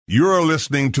You're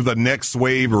listening to the Next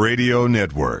Wave Radio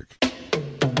Network.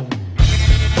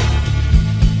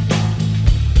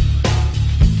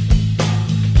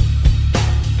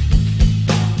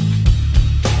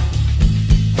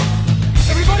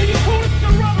 Everybody report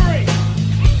the robbery!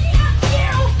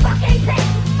 You fucking big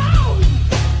moan!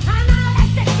 And I'll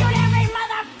execute every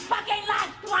motherfucking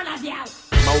last one of you!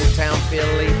 Motown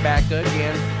Philly back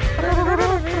again.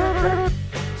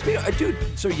 Dude,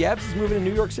 so Yabs is moving to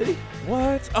New York City?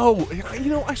 What? Oh,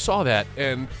 I saw that,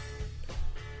 and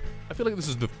I feel like this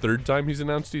is the third time he's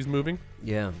announced he's moving.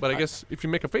 Yeah. But I guess if you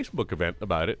make a Facebook event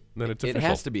about it, then it's official. It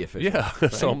has to be official. Yeah.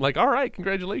 Right? So I'm like, all right,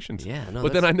 congratulations. Yeah, no,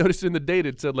 but then I noticed in the date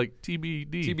it said like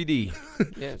TBD.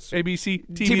 TBD. Yeah, ABC,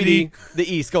 TBD.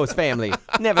 The East Coast family.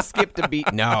 Never skipped a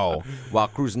beat. No. While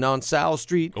cruising on South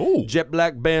Street. Oh. Jet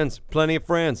black Benz. Plenty of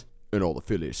friends. And all the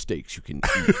Philly steaks you can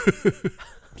eat.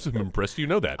 I'm impressed you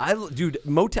know that. Dude,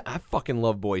 Motown, I fucking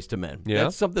love Boys to Men. Yeah?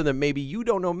 That's something that maybe you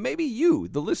don't know. Maybe you,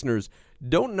 the listeners,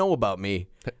 don't know about me.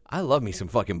 I love me some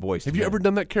fucking Boys to Men. Have you ever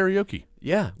done that karaoke?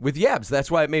 Yeah, with Yabs. That's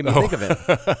why it made me think of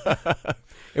it.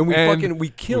 And we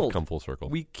killed. We've come full circle.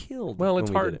 We killed. Well, when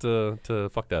it's we hard did it. to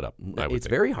fuck that up. I would It's think.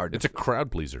 very hard. It's a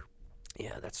crowd pleaser.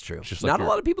 Yeah, that's true. Just like Not a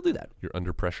lot of people do that. You're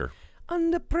under pressure.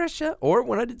 Under pressure. Or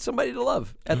when I did Somebody to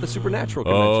Love at the Supernatural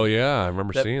convention. Oh, yeah. I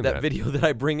remember seeing that. That video that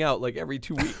I bring out like every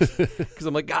 2 weeks. Because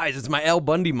I'm like, guys, it's my Al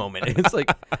Bundy moment. And it's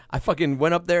like, I fucking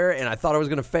went up there and I thought I was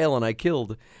going to fail and I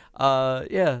killed.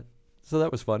 Yeah. So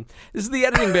that was fun. This is the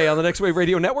Editing Bay on the Next Wave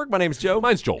Radio Network. My name is Joe.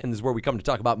 Mine's Joel. And this is where we come to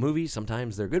talk about movies.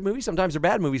 Sometimes they're good movies. Sometimes they're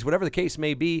bad movies. Whatever the case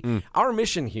may be. Our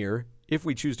mission here, if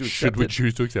we choose to accept Should we it,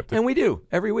 choose to accept it? and we do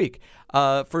every week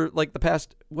for like the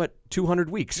past 200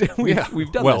 weeks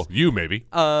we've done well, this. you maybe.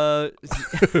 I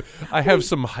have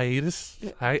some hiatus.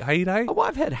 Hiatus? Oh, well,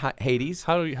 I've had Hades.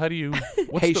 How do you?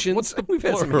 Haitians. What's the We've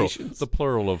had some plural? Haitians. The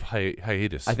plural of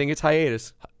hiatus. I think it's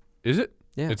hiatus. Is it?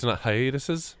 Yeah. It's not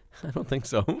hiatuses. I don't think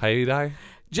so. Hiati.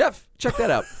 Jeff, check that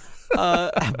out.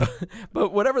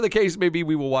 But whatever the case may be,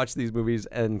 we will watch these movies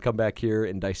and come back here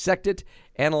and dissect it,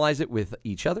 analyze it with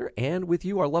each other and with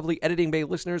you, our lovely Editing Bay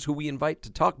listeners, who we invite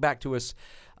to talk back to us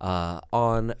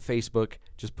on Facebook.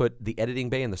 Just put the Editing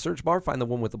Bay in the search bar, find the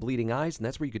one with the bleeding eyes, and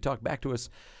that's where you could talk back to us,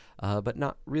 but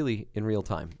not really in real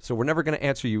time. So we're never going to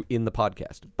answer you in the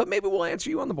podcast, but maybe we'll answer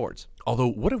you on the boards. Although,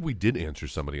 what if we did answer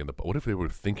somebody in the? What if they were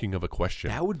thinking of a question?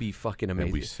 That would be fucking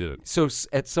amazing. we sit. So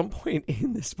at some point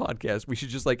in this podcast, we should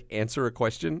just like answer a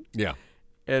question. Yeah.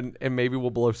 And maybe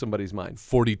we'll blow somebody's mind.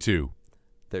 42.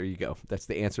 There you go. That's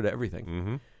the answer to everything.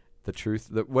 Mm-hmm. The truth.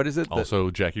 What is it?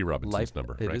 Also, Jackie Robinson's Life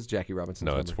number. It right? is Jackie Robinson's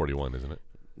No, number. it's 41, isn't it?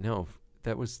 No,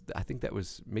 I think that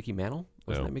was Mickey Mantle.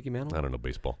 Wasn't No. that Mickey Mantle? I don't know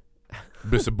baseball.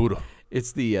 Bisabudo.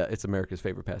 It's it's America's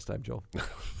favorite pastime, Joel.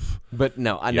 But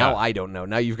no, now I don't know.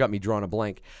 Now you've got me drawing a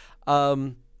blank.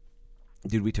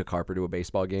 Dude, we took Harper to a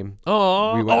baseball game.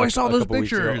 Oh, We went I saw a those couple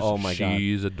weeks ago. pictures. Oh my god,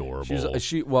 She's adorable.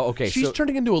 She's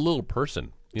turning into a little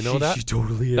person. You know that? She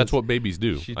totally is. That's what babies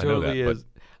do. She I know totally that,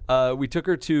 is. We took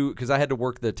her to, because I had to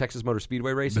work the Texas Motor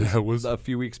Speedway races That was- a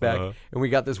few weeks back, and we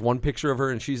got this one picture of her,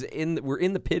 and we're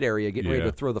in the pit area getting ready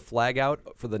Yeah. to throw the flag out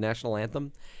for the national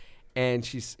anthem, and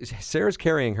Sarah's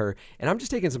carrying her, and I'm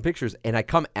just taking some pictures, and I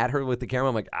come at her with the camera,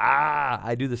 I'm like,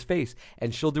 I do this face,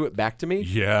 and she'll do it back to me.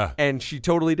 Yeah. And she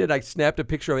totally did. I snapped a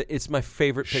picture of it. It's my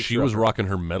favorite picture. She was of her. rocking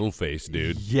her metal face,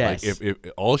 dude. Yes. Like if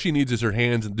all she needs is her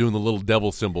hands and doing the little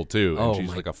devil symbol, too. And Oh, she's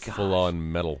my like a gosh. full-on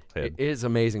metal head. It is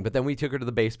amazing. But then we took her to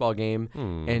the baseball game,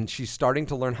 and she's starting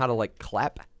to learn how to like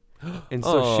clap. And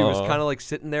so she was kind of like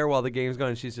sitting there while the game's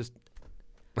going, and she's just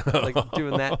like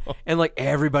doing that. And like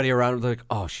everybody around was like,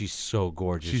 "Oh, she's so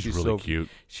gorgeous. She's really so cute.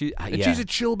 And She's a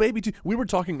chill baby, too. We were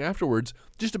talking afterwards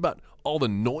just about all the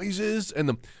noises,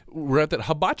 and we're at that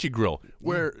hibachi grill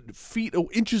where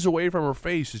inches away from her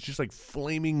face is just like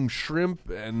flaming shrimp,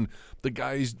 and the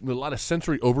guy's a lot of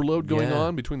sensory overload going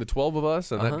on between the 12 of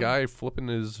us, and that guy flipping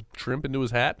his shrimp into his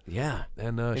hat. Yeah.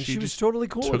 And she was just totally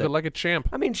cool took with it it. like a champ.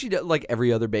 I mean, she did, like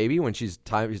every other baby, when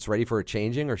it's ready for a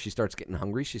changing, or she starts getting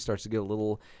hungry, she starts to get a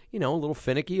little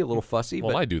finicky, a little fussy.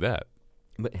 Well, I do that.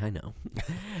 But I know.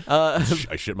 I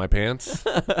shit my pants.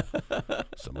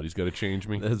 Somebody's got to change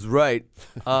me. That's right.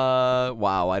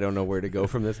 Wow, I don't know where to go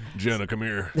from this. Jenna, come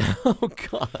here. Oh,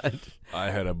 God. I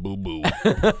had a boo-boo.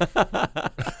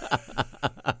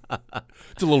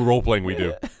 It's a little role-playing we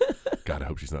do. God, I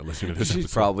hope she's not listening to this She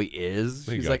episode. probably is.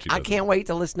 Thank She's God like, she I doesn't. can't wait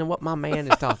to listen to what my man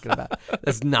is talking about.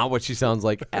 That's not what she sounds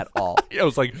like at all. Yeah, I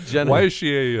was like, Jenna why is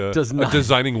she a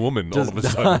designing woman all Does of a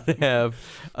sudden? not have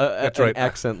That's an right.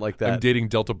 accent like that. I'm dating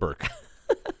Delta Burke.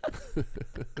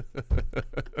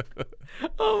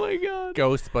 Oh my God.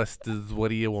 Ghostbusters, what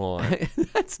do you want?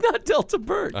 That's not Delta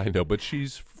Burke. I know, but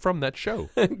she's from that show.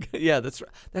 Yeah, that's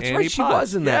Annie right. She Potts.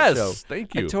 was in that Yes, show.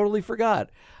 thank you. I totally forgot.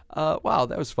 Wow,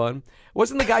 that was fun.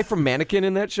 Wasn't the guy from Mannequin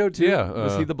in that show too? Yeah.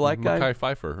 Was he the black guy? Mackay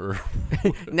Pfeiffer.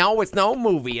 No, it's no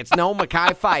movie. It's no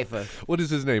Mackay Pfeiffer. What is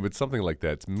his name? It's something like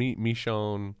that. It's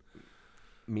Michonne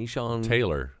Michonne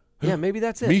Taylor. Yeah, maybe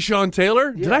that's it. Michonne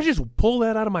Taylor? Yeah. Did I just pull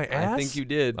that out of my ass? I think you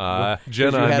did.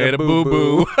 Jenna, you I had made a a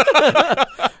boo-boo.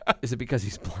 Is it because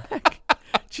he's black?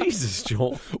 Jesus,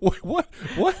 Joel. Wait, what?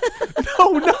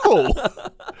 No.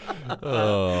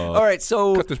 All right,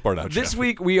 so Cut this part out, this Jeff.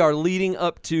 week we are leading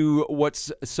up to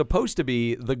what's supposed to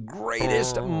be the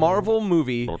greatest Marvel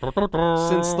movie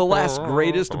since the last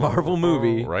greatest Marvel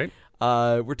movie. Right?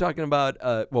 We're talking about,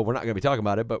 well, we're not going to be talking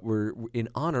about it, but we're in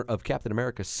honor of Captain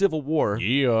America Civil War.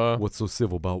 Yeah. What's so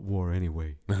civil about war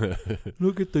anyway?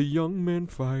 Look at the young men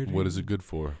fighting. What is it good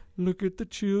for? Look at the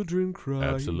children cry.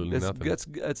 Absolutely nothing.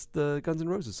 That's the Guns N'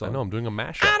 Roses song. I know, I'm doing a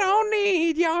mashup. I don't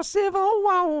need your civil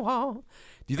war.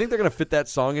 Do you think they're going to fit that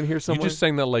song in here You somewhere? just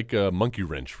sang that like Monkey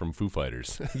Wrench from Foo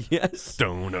Fighters. Yes.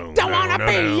 Don't Don't want to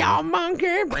be your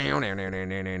monkey.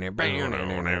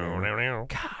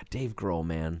 God, Dave Grohl,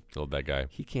 man. Oh, that guy.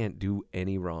 He can't do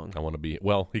any wrong. I want to be.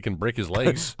 Well, he can break his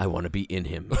legs. I want to be in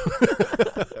him.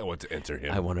 I want to enter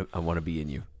him. I want to be in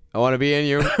you. I want to be in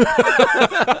you.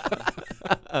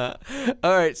 All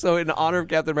right, so in honor of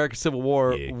Captain America Civil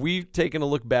War, we've taken a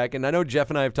look back, and I know Jeff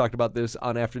and I have talked about this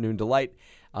on Afternoon Delight,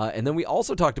 and then we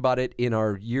also talked about it in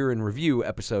our Year in Review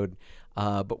episode,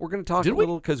 but we're going to talk a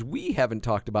little because we haven't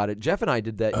talked about it. Jeff and I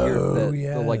did that year,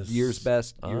 the like year's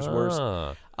best, year's worst.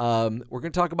 We're going to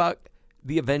talk about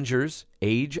the Avengers,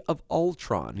 Age of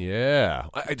Ultron. Yeah.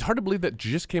 It's hard to believe that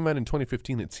just came out in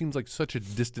 2015. It seems like such a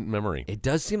distant memory. It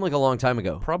does seem like a long time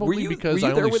ago. Probably because were you I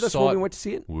there only with us saw when it- we went to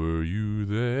see it? Were you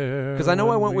there? Because I know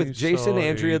I went when with we Jason, saw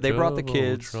Andrea. They Age brought the of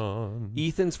kids. Ultron?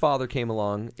 Ethan's father came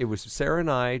along. It was Sarah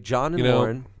and I, John and You know,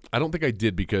 Lauren. I don't think I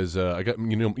did because I got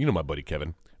you know my buddy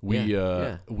Kevin. We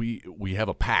Yeah. we have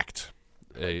a pact.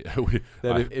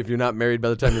 That if you're not married by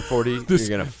the time you're 40, you're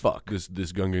going to fuck. This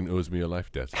Gungan owes me a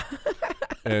life debt.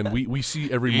 And we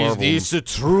see every Marvel.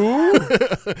 true?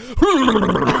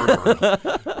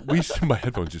 My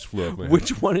headphones just flew off my head. Which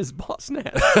one is Boss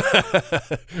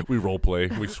Nass? We role play.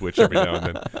 We switch every now and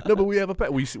then. No, but we have a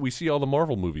pact. We see all the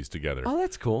Marvel movies together. Oh,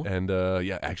 that's cool. And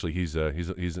yeah, actually, he's a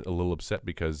little upset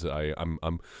because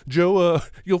I'm Joe.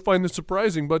 You'll find this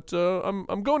surprising, but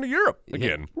I'm going to Europe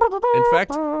again. In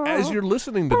fact, as you're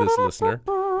listening to this, listener,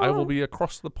 I will be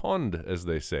across the pond, as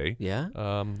they say. Yeah.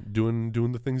 Doing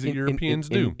the things that Europeans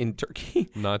do. In Turkey.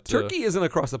 Not Turkey isn't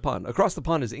across the pond. Across the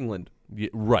pond is England. Yeah,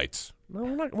 right. No,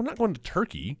 we're not going to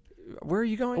Turkey. Where are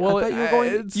you going? Well, I thought you were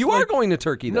going. it's You are like- going to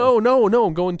Turkey, though. No.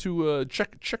 I'm going to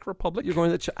Czech Republic. You're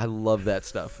going to. I love that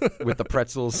stuff with the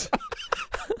pretzels.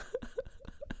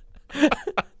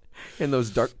 And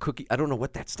those dark cookie. I don't know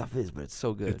what that stuff is, but it's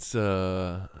so good. It's What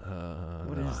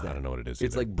is that? I don't know what it is.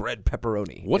 It's either. like bread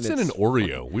pepperoni. What's and in an it's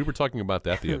Oreo? We were talking about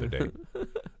that the other day.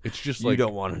 It's just You like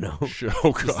don't want to know. Oh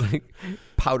It's God. like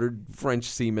powdered French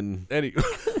semen Any.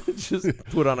 just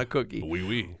put on a cookie.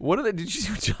 Oui. What are they? Did you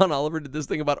see what John Oliver did this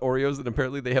thing about Oreos? And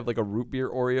apparently they have like a root beer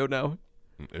Oreo now.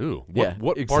 Ooh. Yeah,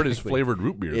 What part is exactly. flavored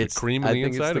root beer? It's the cream I on the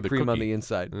think inside it's or the cream on cookie? the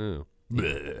inside. Ooh.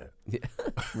 Bleh. Yeah.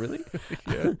 Really?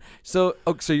 Yeah. So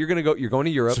you're gonna go. You're going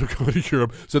to Europe. So going to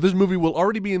Europe. So this movie will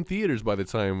already be in theaters by the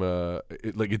time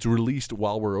it's released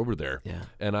while we're over there. Yeah.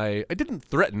 And I didn't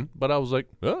threaten, but I was like,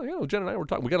 oh, Jen and I were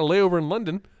talking. We got a layover in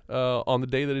London on the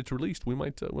day that it's released. We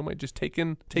might just take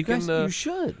in. you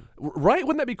should. Right?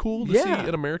 Wouldn't that be cool to see Yeah.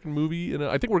 an American movie?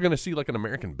 I think we're going to see like an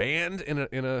American band in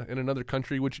another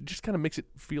country, which just kind of makes it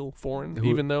feel foreign.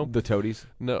 Even though the Toadies,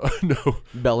 no,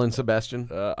 Belle and Sebastian.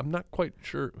 I'm not quite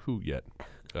sure who yet.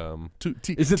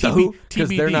 Is it the Who? Because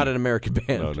they're not an American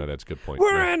band. No, that's a good point.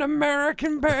 We're Yeah. an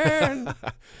American band.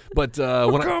 But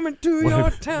We're coming to your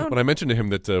town. when I mentioned to him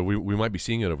that we might be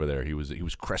seeing it over there, he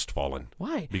was crestfallen.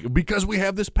 Why? Because we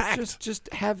have this pact.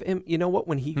 Just have him. You know what?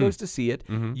 When he goes to see it,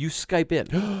 you Skype in.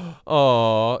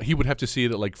 He would have to see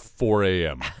it at like 4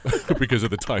 a.m. because of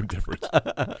the time difference.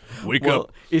 Wake Well,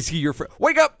 up. is he your friend?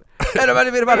 Wake up!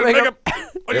 Everybody, wake up!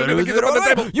 What are you gonna get on the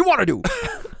table? You want to do?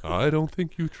 I don't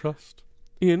think you trust.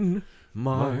 In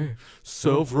my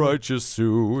self-righteous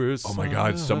suicide. Oh my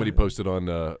God! Somebody posted on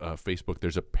Facebook.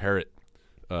 There's a parrot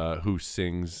who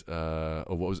sings.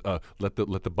 What was let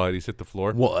the bodies hit the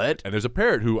floor? What? And there's a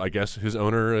parrot who I guess his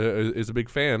owner is a big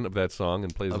fan of that song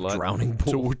and plays Of a lot. Drowning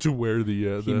Pool. to wear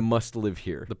the He must live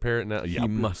here. the parrot now. Yeah, He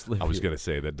must live I was here. gonna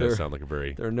say that does There- sound like a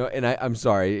very. There are no, and I'm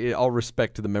sorry. All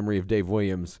respect to the memory of Dave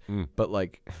Williams, but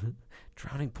like,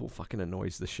 Drowning Pool fucking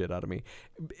annoys the shit out of me.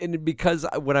 And because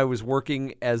when I was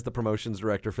working as the promotions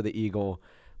director for the Eagle,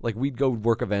 like we'd go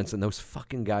work events and those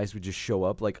fucking guys would just show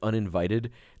up like uninvited.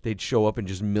 They'd show up and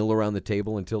just mill around the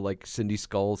table until like Cindy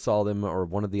Skull saw them or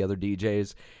one of the other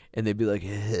DJs, and they'd be like,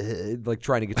 like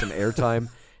trying to get some airtime.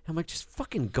 I'm like, just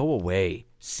fucking go away,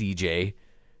 CJ.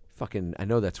 Fucking, I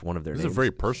know that's one of their names. This is a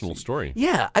very personal story.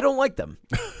 Yeah, I don't like them.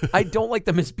 I don't like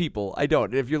them as people. I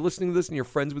don't. If you're listening to this and you're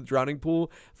friends with Drowning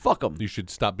Pool, fuck them. You should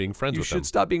stop being friends with them. You should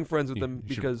stop being friends with them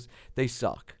because they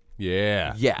suck.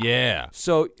 Yeah. Yeah. Yeah.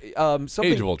 So, something,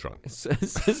 Age of Ultron.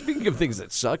 Speaking of things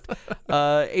that sucked,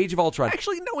 Age of Ultron.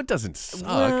 Actually, no, it doesn't suck.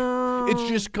 Well, It's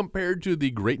just compared to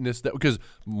the greatness that, because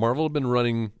Marvel had been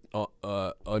running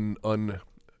an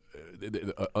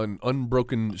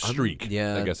unbroken streak.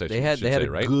 Yeah, I guess I they should had say, a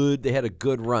right? They had a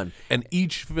good run. And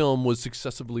each film was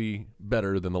successively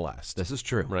better than the last. This is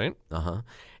true. Right? Uh-huh.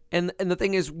 And the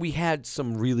thing is, we had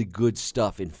some really good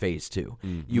stuff in Phase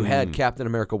 2. You had Captain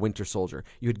America Winter Soldier.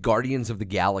 You had Guardians of the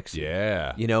Galaxy.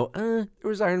 Yeah. You know, there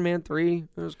was Iron Man 3.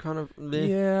 It was kind of meh.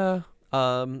 Yeah.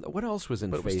 What else was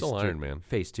in But it was Phase 2? still Iron Man.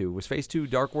 Phase 2. Was Phase 2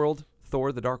 Dark World?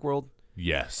 Thor, the Dark World?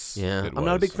 Yes. Yeah. it I'm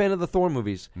not a was. big fan of the Thor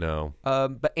movies. No.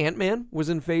 But Ant-Man was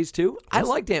in Phase 2. I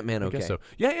liked Ant-Man I okay. guess so.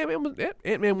 Yeah,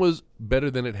 Ant-Man was better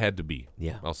than it had to be.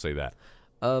 Yeah. I'll say that.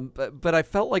 But I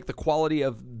felt like the quality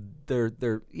of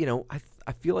their you know,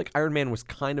 I feel like Iron Man was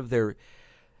kind of their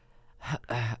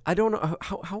I don't know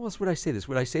how else would I say this?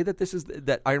 Would I say that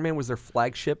that Iron Man was their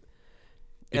flagship?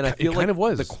 And I feel it like kind of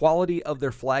was. the quality of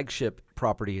their flagship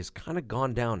property has kind of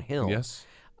gone downhill. Yes.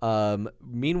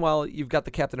 Meanwhile, you've got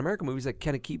the Captain America movies that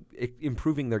kind of keep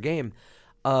improving their game.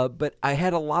 But I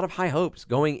had a lot of high hopes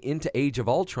going into Age of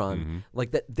Ultron,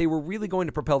 like that they were really going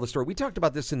to propel the story. We talked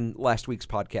about this in last week's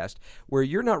podcast, where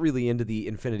you're not really into the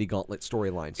Infinity Gauntlet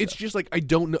storyline. It's just like, I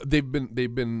don't know. They've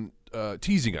been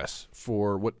teasing us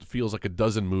for what feels like a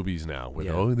dozen movies now.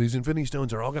 With these Infinity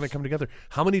Stones are all going to come together.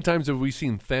 How many times have we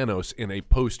seen Thanos in a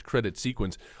post-credit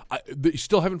sequence? They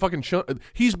still haven't fucking shown.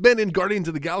 He's been in Guardians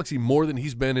of the Galaxy more than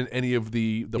he's been in any of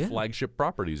the flagship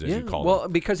properties, as you call them. Well,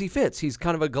 because he fits. He's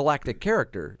kind of a galactic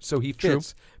character, so he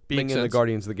fits being Makes in the sense.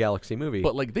 Guardians of the Galaxy movie.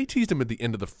 But like, they teased him at the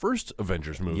end of the first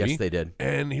Avengers movie. Yes, they did.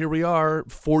 And here we are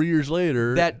 4 years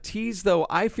later. That tease, though,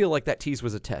 I feel like that tease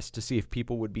was a test to see if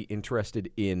people would be interested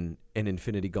in an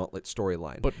Infinity Gauntlet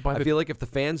storyline. But I feel like if the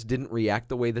fans didn't react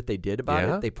the way that they did about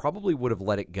Yeah? it, they probably would have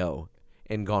let it go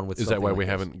and gone with Is something that why like we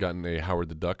this. haven't gotten a Howard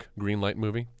the Duck green light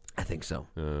movie? I think so.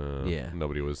 Yeah.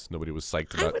 Nobody was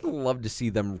psyched I about. would love to see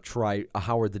them try a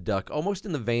Howard the Duck, almost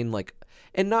in the vein like,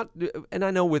 and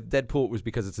I know with Deadpool it was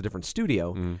because it's a different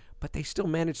studio, but they still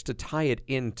managed to tie it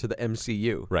into the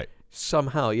MCU, Right.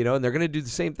 Somehow, you know, and they're going to do the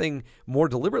same thing more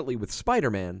deliberately with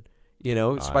Spider-Man. You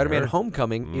know, Spider-Man heard.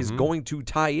 Homecoming is going to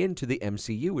tie into the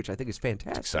MCU, which I think is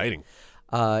fantastic. Exciting.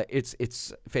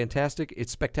 It's fantastic.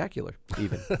 It's spectacular,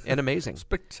 even and amazing.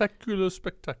 Spectacular.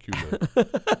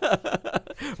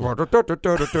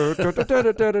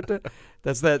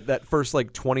 That's that first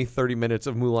like 20, 30 minutes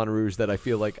of Moulin Rouge that I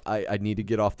feel like I need to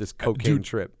get off this cocaine Dude,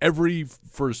 trip. Every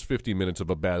first 50 minutes of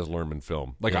a Baz Luhrmann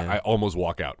film, like Yeah. I almost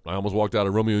walk out. I almost walked out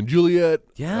of Romeo and Juliet.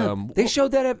 Yeah, they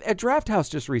showed that at Draft House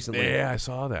just recently. Yeah, I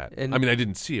saw that. And I mean, I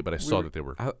didn't see it, but I saw that they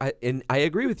were. And I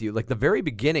agree with you. Like the very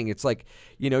beginning, it's like,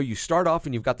 you know, you start off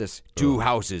and you've got this two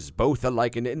houses, both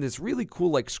alike, and this really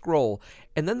cool like scroll,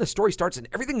 and then the story starts and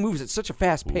everything moves at such a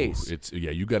fast pace.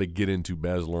 You got to get into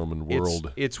Baz Luhrmann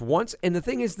world. It's once, and the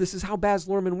thing is, this is how Baz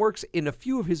Luhrmann works in a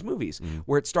few of his movies,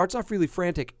 where it starts off really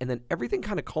frantic, and then everything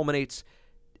kind of culminates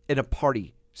in a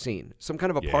party scene, some kind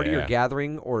of a party or Yeah.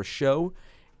 gathering or a show,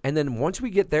 and then once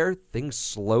we get there, things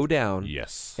slow down.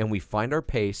 Yes. And we find our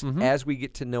pace as we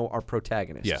get to know our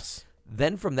protagonist. Yes.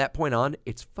 Then from that point on,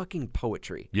 it's fucking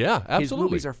poetry. Yeah, His absolutely.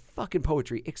 movies are fucking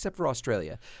poetry, except for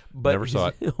Australia. But Never saw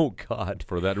it. Oh God,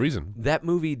 For that reason. that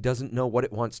movie doesn't know what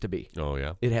it wants to be. Oh,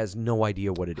 yeah. It has no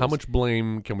idea what it is. How much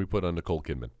blame can we put on Nicole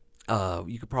Kidman?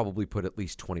 You could probably put at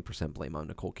least 20% blame on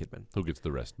Nicole Kidman. Who gets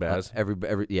the rest? Baz?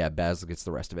 Baz gets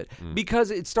the rest of it because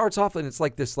it starts off and it's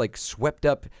like this like swept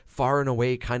up, far and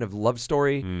away kind of love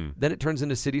story. Then it turns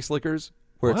into City Slickers,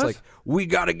 where it's What? like, we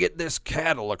got to get this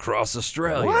cattle across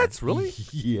Australia. What? Really?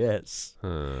 Yes.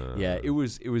 Yeah, it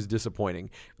was disappointing.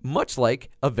 Much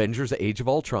like Avengers: Age of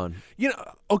Ultron. You know,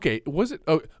 okay, was it?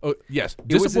 Oh, yes.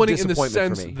 It was a Disappointing in the disappointment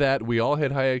for sense me. that we all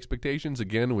had high expectations.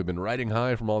 Again, we've been riding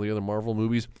high from all the other Marvel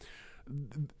movies.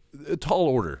 A tall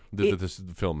order that this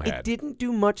film had. It didn't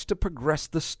do much to progress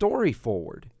the story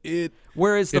forward. It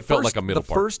Whereas the it felt first, like a middle the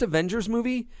part. first Avengers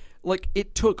movie Like,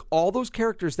 it took all those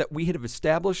characters that we had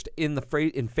established in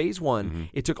phase one.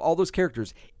 It took all those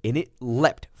characters and it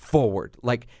leapt forward.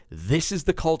 Like, this is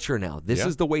the culture now. This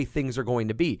is the way things are going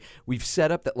to be. We've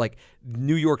set up that, like,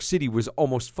 New York City was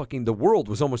almost the world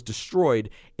was almost destroyed,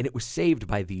 and it was saved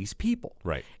by these people.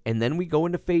 Right. And then we go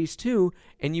into phase two,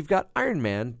 and you've got Iron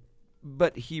Man,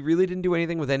 but he really didn't do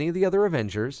anything with any of the other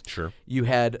Avengers. Sure. You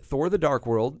had Thor: The Dark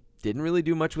World. Didn't really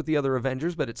do much with the other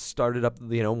Avengers, but it started up,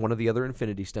 one of the other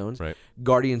Infinity Stones. Right.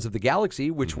 Guardians of the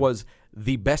Galaxy, which was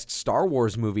the best Star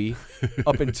Wars movie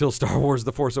up until Star Wars: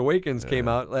 The Force Awakens came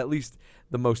out, at least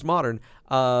the most modern.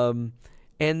 And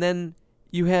then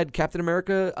you had Captain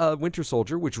America: Winter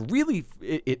Soldier, which really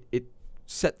it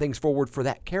set things forward for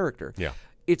that character. Yeah.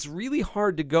 It's really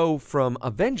hard to go from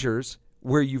Avengers,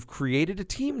 where you've created a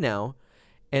team now,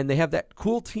 and they have that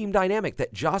cool team dynamic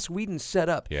that Joss Whedon set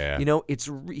up. Yeah.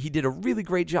 He did a really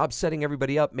great job setting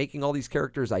everybody up, making all these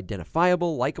characters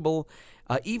identifiable, likable.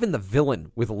 Even the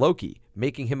villain with Loki,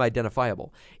 making him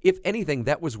identifiable. If anything,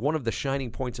 that was one of the shining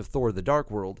points of Thor: The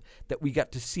Dark World, that we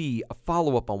got to see a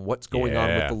follow-up on what's going on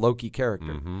with the Loki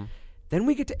character. Then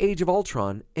we get to Age of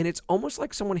Ultron, and it's almost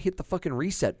like someone hit the fucking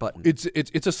reset button. It's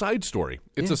a side story.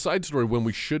 It's a side story when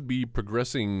we should be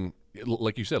progressing.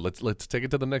 Like you said, let's take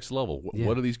it to the next level.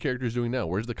 What are these characters doing now?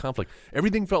 Where's the conflict?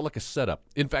 Everything felt like a setup.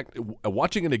 In fact,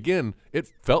 watching it again,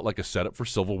 it felt like a setup for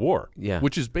Civil War. Yeah.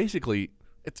 Which is basically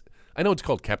I know it's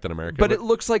called Captain America, but it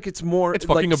looks like it's more. It's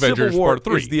fucking like Avengers Civil War Part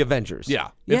 3. Is the Avengers. Yeah.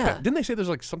 Yeah. In fact, didn't they say there's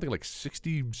like something like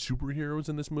 60 superheroes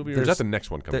in this movie, or is that the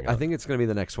next one coming out? I think it's going to be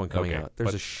the next one coming Okay, out. There's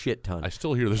but a shit ton. I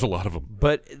still hear there's a lot of them.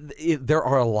 But there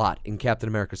are a lot in Captain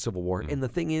America: Civil War, and the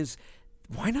thing is,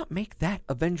 why not make that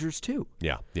Avengers 2?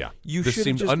 Yeah. You this should have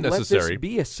seems just unnecessary. let this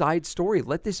be a side story.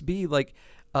 Let this be like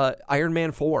Iron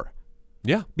Man 4.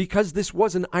 Yeah. Because this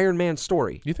was an Iron Man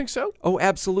story. You think so? Oh,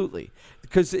 absolutely.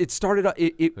 Because it started.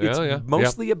 It's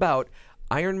mostly about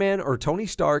Iron Man or Tony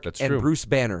Stark That's and true. Bruce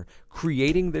Banner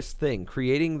creating this thing,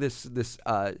 creating this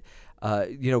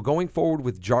going forward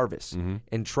with Jarvis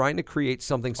and trying to create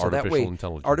something so that way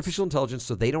artificial intelligence,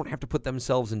 so they don't have to put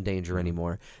themselves in danger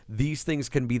anymore. These things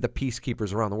can be the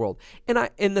peacekeepers around the world.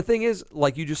 And the thing is,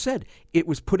 like you just said, it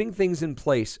was putting things in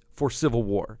place for Civil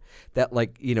War that,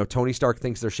 like, Tony Stark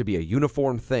thinks there should be a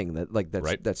uniform thing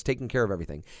that's taking care of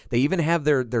everything. They even have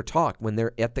their talk when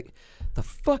they're at the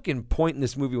fucking point in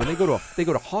this movie when they go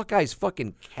to Hawkeye's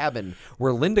fucking cabin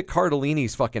where Linda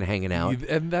Cardellini's fucking hanging out.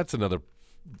 And that's another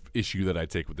issue that I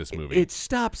take with this movie. It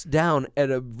stops down at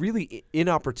a really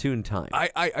inopportune time.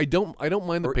 I don't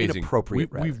mind the Or pacing.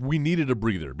 inappropriate, We needed a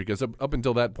breather because up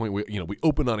until that point we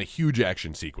open on a huge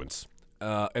action sequence.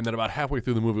 And then about halfway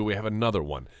through the movie, we have another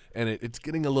one, and it's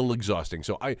getting a little exhausting.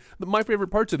 So my favorite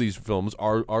parts of these films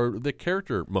are the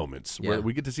character moments where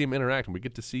we get to see them interact and we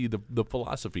get to see the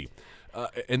philosophy,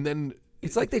 and then.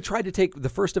 It's like they tried to take the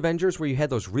first Avengers where you had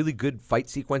those really good fight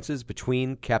sequences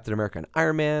between Captain America and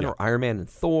Iron Man or Iron Man and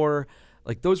Thor.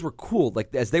 Like, those were cool.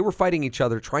 Like, as they were fighting each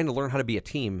other, trying to learn how to be a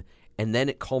team, and then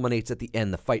it culminates at the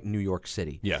end, the fight in New York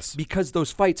City. Yes. Because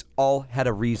those fights all had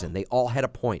a reason. They all had a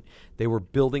point. They were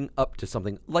building up to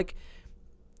something. Like,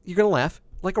 you're going to laugh,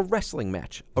 like a wrestling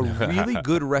match. A really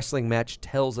good wrestling match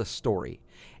tells a story.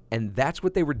 And that's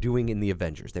what they were doing in the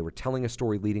Avengers. They were telling a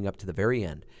story leading up to the very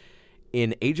end.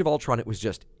 In Age of Ultron, it was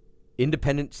just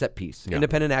independent set piece,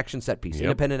 independent action set piece,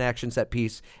 independent action set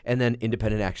piece, and then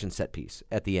independent action set piece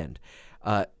at the end.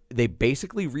 They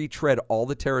basically retread all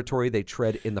the territory they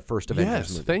tread in the first Avengers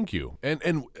movie. Yes, thank you.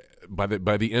 And by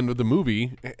the end of the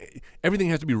movie, everything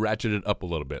has to be ratcheted up a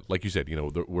little bit. Like you said,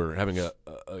 we're having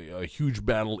a huge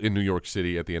battle in New York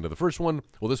City at the end of the first one.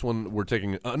 Well, this one we're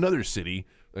taking another city,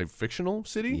 a fictional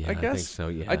city, I guess. I think so,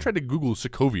 yeah. I tried to Google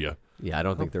Sokovia. Yeah, I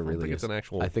don't think there really think is. it's an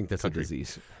actual I think that's country. a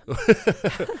disease.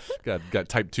 Got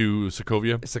type 2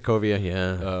 Sokovia. Sokovia,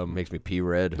 yeah. Makes me pee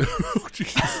red. Oh,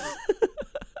 Jesus.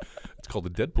 It's called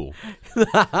the Deadpool.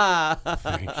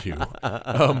 Thank you.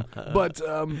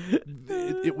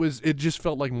 It just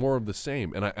felt like more of the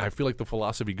same, and I feel like the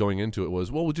philosophy going into it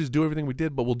was, well, we'll just do everything we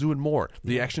did, but we'll do it more.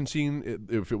 The action scene,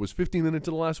 if it was 15 minutes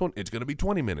in the last one, it's going to be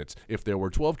 20 minutes. If there were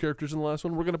 12 characters in the last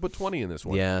one, we're going to put 20 in this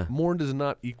one. Yeah. More does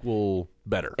not equal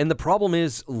better. And the problem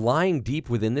is, lying deep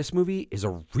within this movie is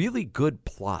a really good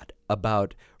plot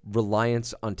about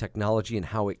reliance on technology and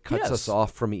how it cuts us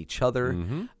off from each other.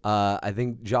 I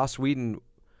think Joss Whedon,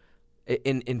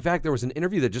 in fact, there was an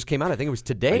interview that just came out. I think it was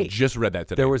today. I just read that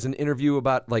today. There was an interview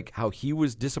about like how he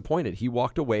was disappointed. He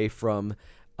walked away from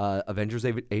Avengers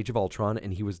Age of Ultron,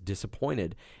 and he was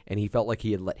disappointed, and he felt like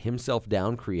he had let himself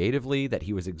down creatively, that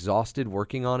he was exhausted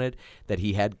working on it, that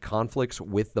he had conflicts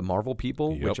with the Marvel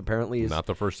people, which apparently is not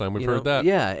the first time we've heard that.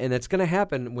 Yeah, and it's going to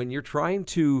happen when you're trying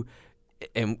to,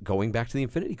 and going back to the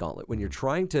Infinity Gauntlet, when you're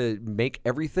trying to make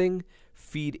everything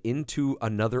feed into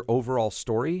another overall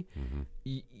story,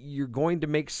 you're going to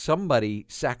make somebody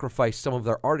sacrifice some of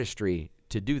their artistry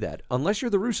to do that. Unless you're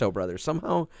the Russo brothers,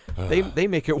 somehow they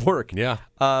make it work. Yeah.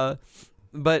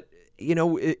 But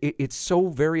it's so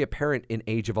very apparent in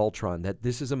Age of Ultron that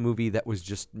this is a movie that was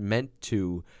just meant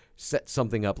to set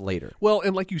something up later. Well,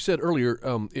 and like you said earlier,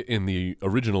 in the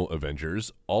original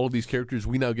Avengers, all of these characters,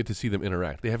 we now get to see them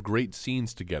interact. They have great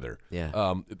scenes together.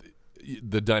 Yeah.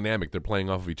 The dynamic, they're playing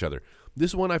off of each other.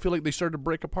 This one, I feel like they started to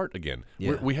break apart again.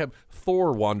 Yeah. We have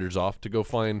Thor wanders off to go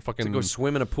find fucking... To go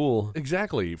swim in a pool.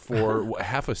 Exactly, for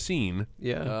half a scene.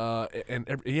 Yeah.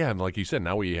 And like you said,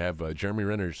 now we have Jeremy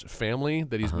Renner's family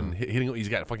that he's been hitting. He's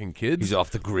got fucking kids. He's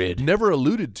off the grid. Never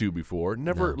alluded to before.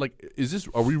 Never, is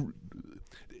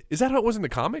that how it was in the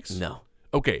comics? No.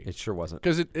 Okay. It sure wasn't.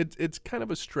 Because it's kind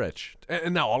of a stretch.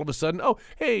 And now all of a sudden, oh,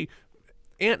 hey,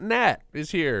 Aunt Nat is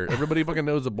here. Everybody fucking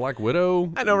knows the Black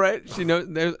Widow. I know, right? She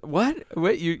knows. What?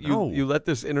 Wait, you let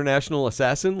this international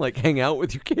assassin hang out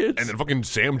with your kids? And then fucking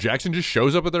Sam Jackson just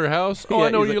shows up at their house. Oh, Yeah, I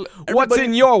know he's you. like, what's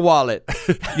in your wallet?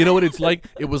 You know what it's like?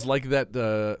 It was like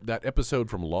that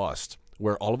episode from Lost,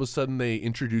 where all of a sudden they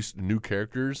introduced new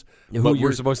characters Who you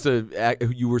were supposed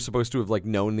to have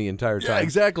known the entire time. Yeah,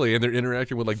 exactly. And they're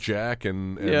interacting with Jack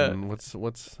and what's her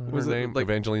Was it, name?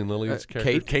 Evangeline Lilly's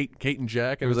character. Kate and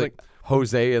Jack. And It was like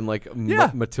Jose and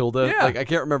Matilda. Yeah. I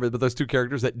can't remember, but those two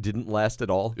characters that didn't last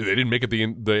at all. They didn't make it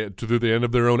to the end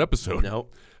of their own episode. No.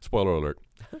 Spoiler alert.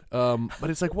 But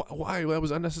it's like, why? That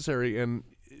was unnecessary. And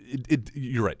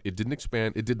you're right. It didn't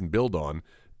expand. It didn't build on.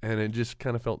 And it just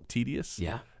kind of felt tedious.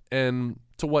 Yeah. And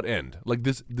to what end? Like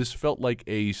this felt like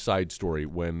a side story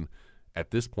when at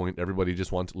this point everybody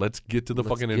just wants, let's get to the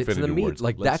fucking Get to Infinity the meat. Wars.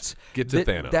 Let's get to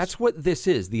Thanos. That's what this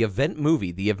is. The event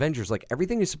movie, the Avengers.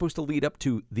 Everything is supposed to lead up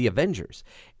to the Avengers,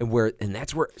 and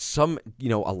that's where some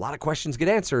a lot of questions get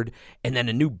answered, and then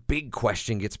a new big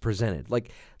question gets presented.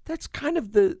 That's kind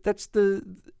of the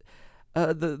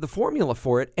formula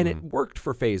for it, and it worked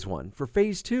for Phase 1. For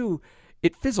Phase 2,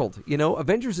 it fizzled.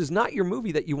 Avengers is not your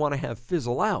movie that you want to have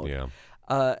fizzle out. Yeah.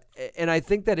 And I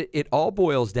think that it all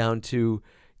boils down to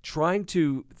trying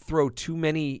to throw too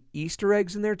many Easter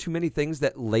eggs in there, too many things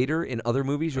that later in other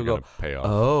movies you'll go, pay off.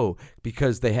 oh,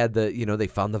 because they had they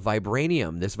found the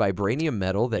vibranium, this vibranium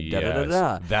metal that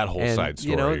da-da-da-da. That whole and, side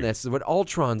story. And that's what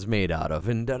Ultron's made out of,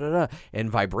 and da-da-da.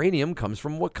 And vibranium comes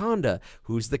from Wakanda.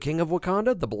 Who's the king of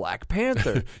Wakanda? The Black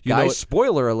Panther. Guys,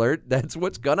 spoiler alert, that's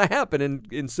what's going to happen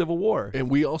in Civil War.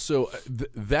 And we also,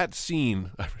 that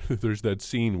scene, there's that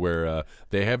scene where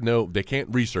they can't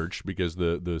research because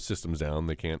the system's down.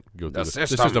 They can't go through The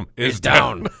system is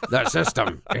down. The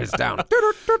system is down.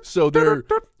 So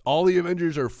all the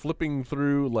Avengers are flipping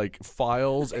through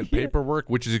files and paperwork,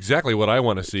 which is exactly what I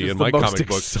want to see in my comic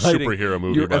book superhero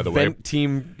movie, by the way. Event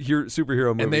team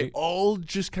superhero movie. And they all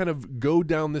just kind of go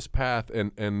down this path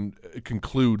and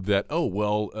conclude that,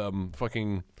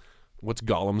 fucking, what's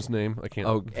Gollum's name? I can't.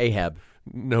 Oh, Ahab.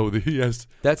 No, yes.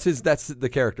 That's the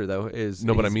character though.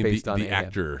 But I mean based on the Ahab.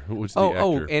 actor. Who's the actor?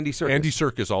 Oh, Andy Serkis. Andy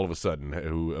Serkis. All of a sudden,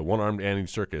 who one-armed Andy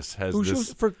Serkis has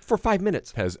shows for 5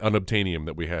 minutes. has unobtainium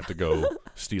that we have to go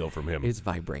steal from him. It's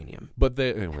vibranium. But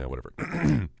whatever.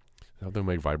 Don't they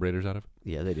make vibrators out of it?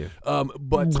 Yeah, they do.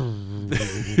 But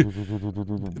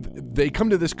they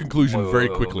come to this conclusion very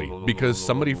quickly because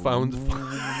somebody found.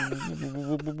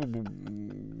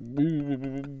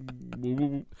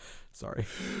 Sorry.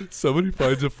 Somebody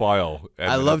finds a file.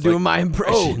 I love doing my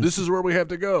impressions. Oh, this is where we have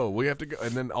to go. We have to go.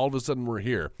 And then all of a sudden we're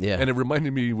here. Yeah. And it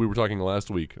reminded me, we were talking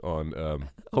last week on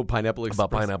Pineapple Express.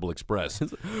 about Pineapple Express.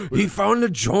 He found a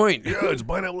joint. Yeah, it's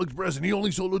Pineapple Express, and he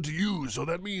only sold it to you, so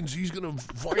that means he's going to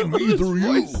find me through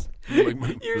you.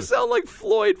 You sound like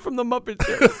Floyd from the Muppet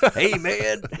Show. Hey,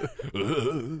 man.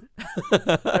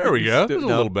 There we go. It was a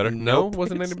little better. Nope,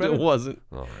 Wasn't it any better? Still wasn't.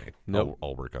 All right. Nope.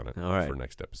 I'll work on it All right. for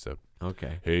next episode.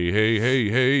 Okay.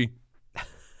 Hey.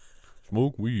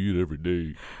 Smoke weed every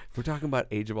day. We're talking about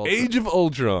Age of Ultron. Age of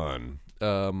Ultron.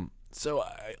 So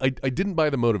I didn't buy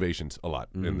the motivations a lot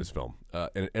in this film,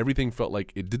 and everything felt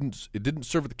like it didn't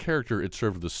serve the character; it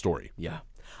served the story. Yeah,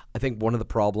 I think one of the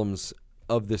problems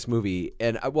of this movie,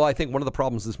 I think one of the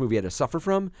problems this movie had to suffer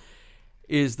from,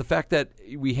 is the fact that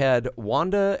we had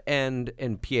Wanda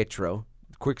and Pietro,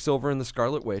 Quicksilver and the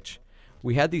Scarlet Witch.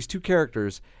 We had these two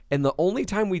characters, and the only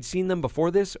time we'd seen them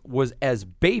before this was as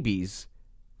babies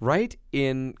right?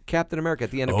 In Captain America,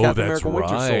 at the end of Captain America Winter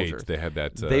Soldier. They had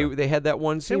that. They had that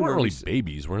one scene They where weren't really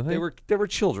babies, weren't they? they were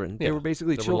children. They Yeah, were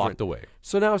basically they children. were locked away.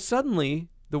 So now suddenly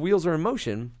the wheels are in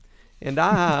motion, and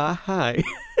hi,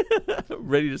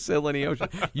 ready to sail any ocean.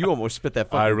 You almost spit that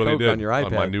fucking I really Coke did on your iPad.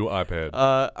 on my new iPad.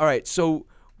 All right, so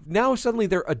now suddenly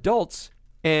they're adults,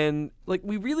 and like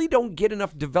we really don't get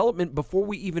enough development before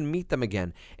we even meet them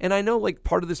again. And I know like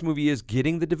part of this movie is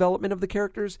getting the development of the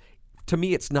characters. To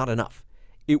me, it's not enough.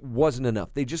 It wasn't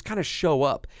enough. They just kind of show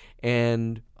up,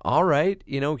 and all right,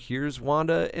 here's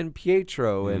Wanda and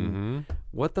Pietro, and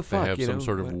what the fuck? They have some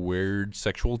sort of weird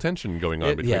sexual tension going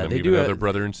on between them, even though they're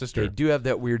brother and sister. They do have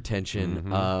that weird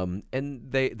tension,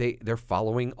 and they're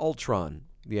following Ultron.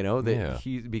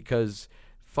 Because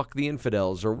fuck the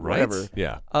infidels or whatever. Right?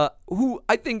 Yeah. Who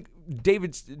I think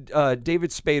David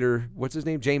Spader. What's his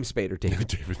name? James Spader.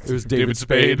 It was David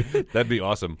Spade. That'd be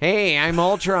awesome. Hey, I'm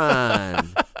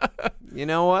Ultron. You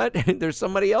know what? There's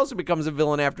somebody else who becomes a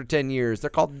villain after 10 years. They're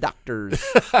called doctors.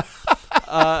 You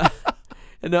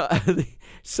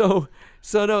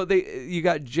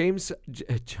got James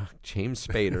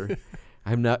Spader.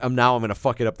 I'm going to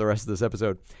fuck it up the rest of this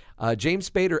episode. James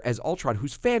Spader as Ultron,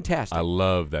 who's fantastic. I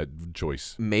love that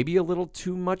choice. Maybe a little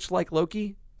too much like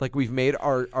Loki. Like we've made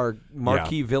our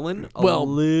marquee villain a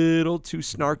little too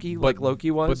snarky, like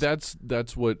Loki was. But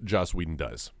that's what Joss Whedon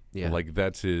does. Yeah. Like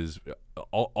that's his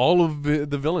all of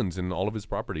the villains and all of his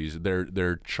properties.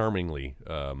 They're charmingly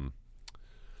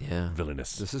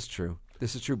villainous. This is true.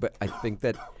 But I think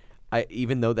that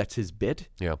even though that's his bit,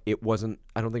 it wasn't.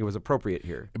 I don't think it was appropriate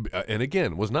here. And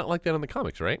again, was not like that in the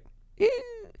comics, right?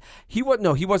 He wasn't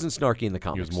snarky in the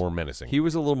comics. He was more menacing. He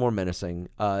was a little more menacing.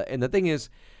 And the thing is,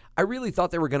 I really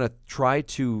thought they were going to try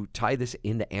to tie this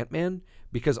into Ant-Man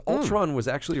because Ultron was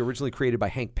actually originally created by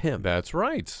Hank Pym. That's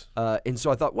right. And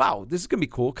so I thought, wow, this is going to be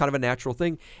cool, kind of a natural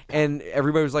thing. And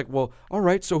everybody was like, well, all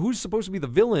right, so who's supposed to be the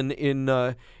villain in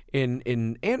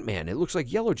Ant-Man? It looks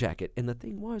like Yellow Jacket. And the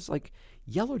thing was, like,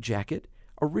 Yellow Jacket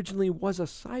originally was a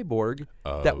cyborg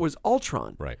that was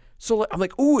Ultron. Right. So I'm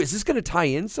like, ooh, is this going to tie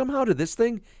in somehow to this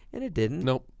thing? And it didn't.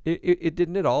 Nope. It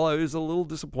didn't at all. It was a little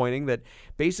disappointing that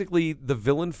basically the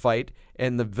villain fight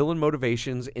and the villain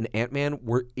motivations in Ant-Man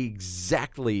were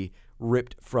exactly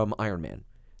ripped from Iron Man.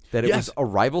 That it was a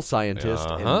rival scientist.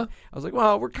 And I was like,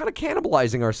 wow, we're kind of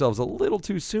cannibalizing ourselves a little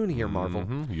too soon here, Marvel.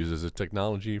 Uses a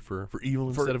technology for evil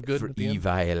instead of good. For at the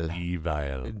end.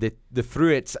 Evil. The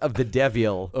fruits of the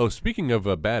devil. Oh, speaking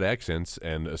of bad accents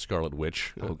and a Scarlet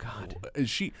Witch. Oh, God.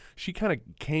 She kind of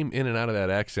came in and out of that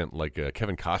accent like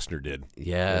Kevin Costner did.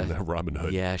 Yeah. In Robin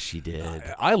Hood. Yeah, she did.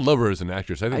 I love her as an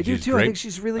actress. I think do she's too. great. I think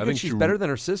she's really good. She's better than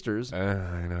her sisters.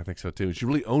 I know. I think so too. She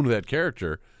really owned that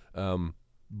character.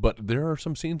 But there are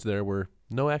some scenes there where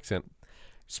no accent.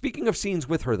 Speaking of scenes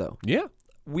with her, though. Yeah.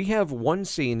 We have one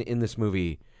scene in this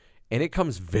movie, and it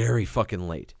comes very fucking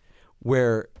late,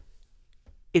 where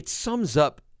it sums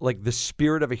up like the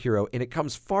spirit of a hero, and it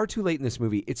comes far too late in this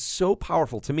movie. It's so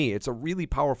powerful to me. It's a really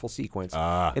powerful sequence.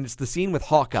 And it's the scene with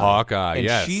Hawkeye. And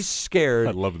yes. she's scared.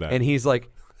 I love that. And he's like,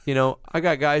 I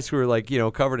got guys who are like,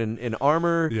 covered in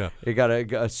armor. Yeah. You got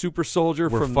a super soldier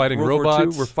from fighting World robots.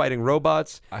 War II. We're fighting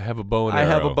robots. I have a bow and arrow. I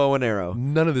have a bow and arrow.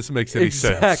 None of this makes any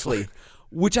sense. Exactly.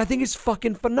 Which I think is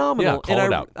fucking phenomenal. Yeah, call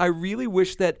it out. I really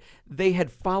wish that they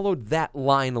had followed that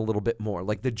line a little bit more.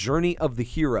 Like the journey of the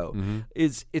hero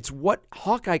it's what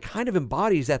Hawkeye kind of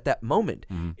embodies at that moment,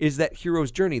 is that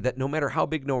hero's journey, that no matter how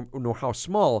big nor how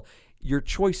small, your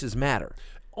choices matter.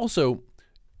 Also,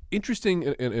 interesting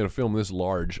in a film this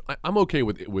large, I'm okay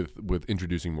with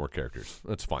introducing more characters.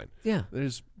 That's fine. Yeah.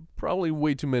 There's probably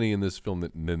way too many in this film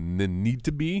that need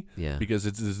to be. Yeah. Because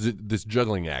it's this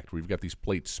juggling act. We've got these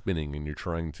plates spinning, and you're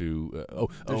trying to.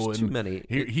 There's too many.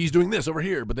 He's doing this over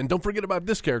here, but then don't forget about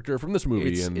this character from this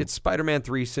movie. It's Spider-Man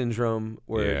 3 syndrome,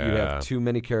 where you have too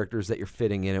many characters that you're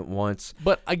fitting in at once.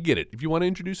 But I get it. If you want to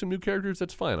introduce some new characters,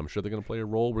 that's fine. I'm sure they're going to play a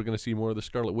role. We're going to see more of the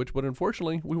Scarlet Witch, but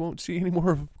unfortunately, we won't see any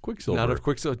more of Quicksilver. Not of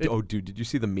Quicksilver. Dude, did you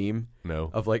see the meme? No.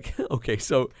 Of like, okay,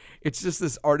 so it's just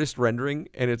this artist rendering,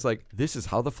 and it's like, this is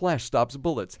how the Flash stops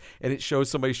bullets. And it shows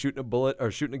somebody shooting a bullet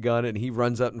or shooting a gun, and he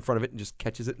runs out in front of it and just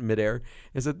catches it in midair.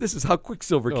 And said, this is how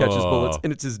Quicksilver catches bullets,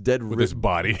 and it's his dead with his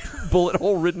body. bullet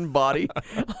hole ridden body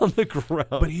on the ground.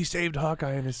 But he saved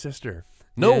Hawkeye and his sister.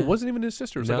 No, it wasn't even his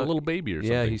sister. It was like a little baby or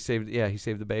something. Yeah, he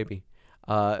saved the baby.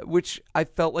 Which I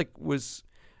felt like was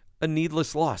a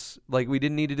needless loss. Like, we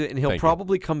didn't need to do it, and he'll Thank you.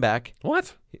 probably come back.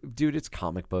 What? Dude, it's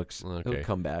comic books. Okay. He'll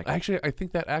come back. Actually, I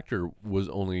think that actor was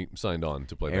only signed on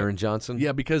to play Aaron that. Johnson?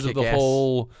 Yeah, because of the Kick-ass.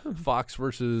 whole Fox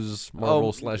versus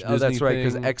Marvel / Disney Oh, that's right,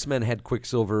 because thing. X-Men had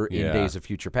Quicksilver in Yeah. Mm-hmm. Days of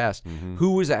Future Past,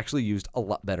 who was actually used a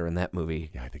lot better in that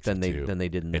movie Yeah, I think than so they too. than they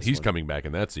did in this And he's one. coming back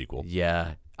in that sequel.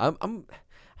 Yeah.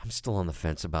 I'm still on the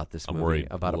fence about this I'm movie, worried.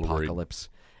 about I'm a little worried. Apocalypse.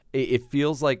 It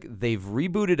feels like they've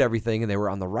rebooted everything, and they were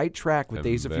on the right track with And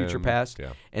Days of Future then- Past,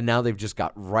 yeah. and now they've just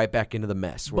got right back into the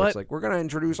mess, where it's But- like, we're going to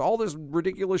introduce all this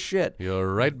ridiculous shit.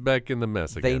 You're right back in the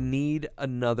mess They again. need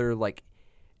another, like,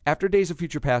 after Days of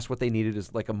Future Past, what they needed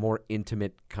is like a more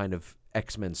intimate kind of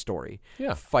X-Men story.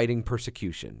 Yeah. Fighting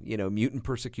persecution, mutant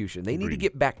persecution. They need to Agreed.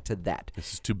 get back to that.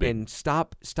 This is too big. And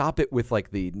stop it with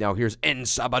like now here's En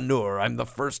Sabanur, I'm the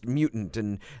first mutant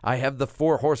and I have the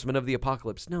 4 horsemen of the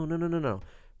apocalypse. No.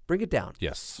 Bring it down.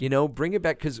 Yes. Bring it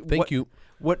back, because Thank you.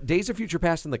 What Days of Future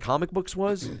Past in the comic books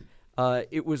was,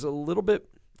 it was a little bit.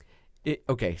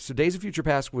 So Days of Future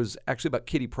Past was actually about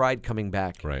Kitty Pryde coming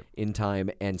back Right. in time,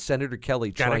 and Senator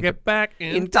Kelly Gotta trying get to back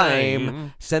in time.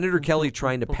 time. Senator Kelly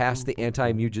trying to pass the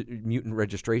Anti-Mutant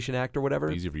Registration Act or whatever,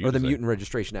 Easy for you or to the say. Mutant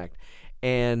Registration Act,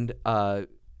 and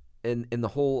the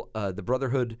whole the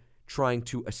Brotherhood trying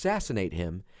to assassinate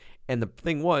him. And the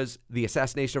thing was, the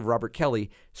assassination of Robert Kelly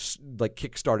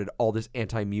kickstarted all this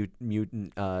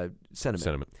anti-mutant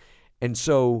sentiment. And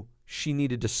so she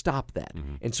needed to stop that.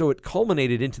 Mm-hmm. And so it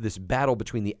culminated into this battle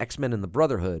between the X-Men and the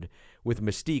Brotherhood, with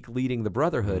Mystique leading the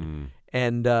Brotherhood.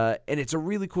 And it's a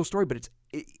really cool story, but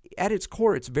at its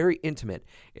core, it's very intimate.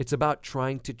 It's about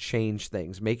trying to change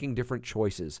things, making different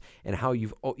choices, and how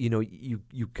you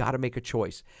got to make a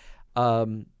choice.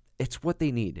 It's what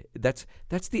they need. That's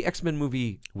the X-Men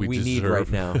movie we need right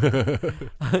now.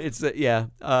 It's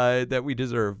that we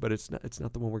deserve, but it's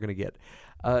not the one we're gonna get.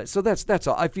 So that's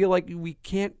all. I feel like we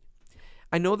can't.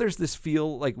 I know there's this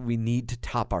feel like we need to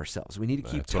top ourselves. We need to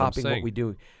keep That's what I'm topping what saying. we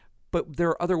do. But there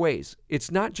are other ways.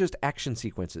 It's not just action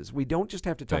sequences. We don't just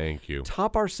have to Thank you.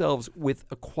 top ourselves with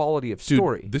a quality of Dude,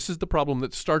 story. this is the problem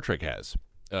that Star Trek has.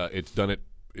 It's done it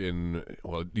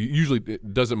usually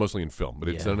it does it mostly in film, but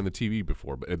it's Yeah. done in the TV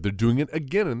before. But they're doing it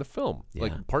again in the film. Yeah.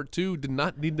 Like part 2 did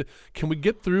not need to. Can we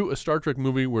get through a Star Trek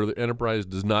movie where the Enterprise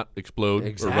does not explode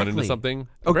or run into Exactly. something? Okay.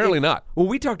 Apparently not. Well,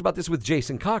 we talked about this with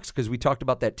Jason Cox because we talked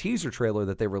about that teaser trailer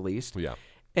that they released. Yeah.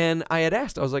 And I had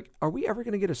asked, I was like, are we ever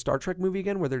going to get a Star Trek movie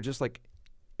again where they're just like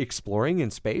exploring in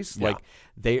space? Yeah. Like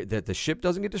the ship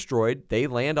doesn't get destroyed. They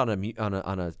land on a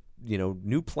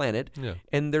new planet, Yeah.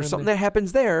 and there's something that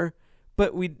happens there,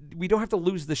 but we don't have to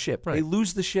lose the ship. Right. They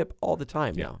lose the ship all the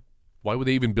time Yeah. now. Why would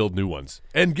they even build new ones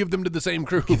and give them to the same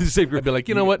crew? The same crew. I'd be like,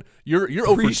 you know what? You're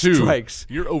 0 for 2. strikes.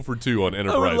 You're 0 for 2 on I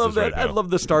Enterprises would love that. right now. I'd love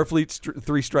the Starfleet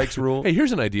 3 strikes rule. Hey,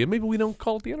 here's an idea. Maybe we don't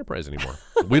call it the Enterprise anymore.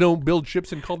 We don't build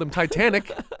ships and call them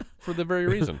Titanic for the very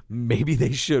reason. Maybe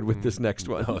they should with this next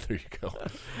one. Oh, there you go.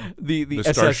 The The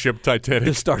Starship Titanic.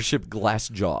 The Starship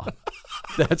Glassjaw.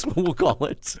 That's what we'll call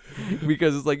it,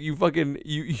 because it's like you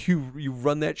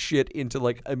run that shit into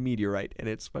like a meteorite and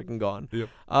it's fucking gone. Yep.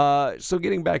 So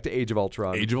getting back to Age of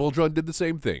Ultron. Age of Ultron did the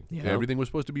same thing. Yeah. Everything was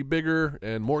supposed to be bigger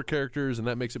and more characters, and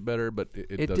that makes it better, but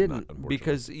it does didn't, not, unfortunately.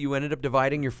 because you ended up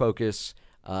dividing your focus,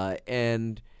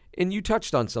 and you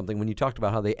touched on something when you talked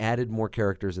about how they added more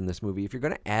characters in this movie. If you're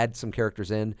going to add some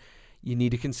characters in, you need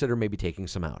to consider maybe taking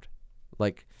some out.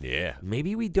 Like, Yeah.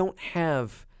 maybe we don't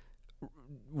have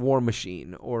War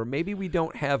Machine, or maybe we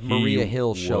don't have Maria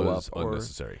Hill show was up. Or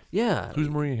unnecessary. yeah, Who's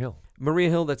Maria Hill? Maria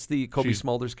Hill? That's the Kobe She's-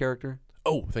 Smulders character.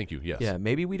 Oh, thank you. Yes. Yeah,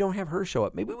 maybe we don't have her show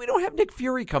up. Maybe we don't have Nick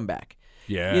Fury come back.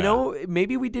 Yeah.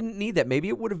 Maybe we didn't need that. Maybe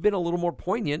it would have been a little more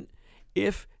poignant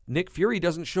if Nick Fury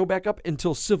doesn't show back up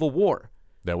until Civil War.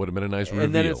 That would have been a nice reveal.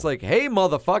 And then it's like, hey,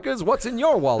 motherfuckers, what's in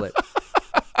your wallet?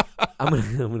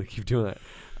 I'm gonna keep doing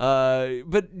that.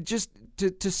 But just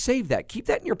to save that, keep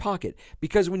that in your pocket,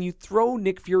 because when you throw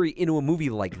Nick Fury into a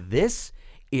movie like this,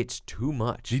 it's too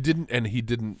much. he didn't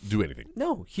do anything.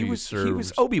 No, he was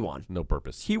serves Obi-Wan. No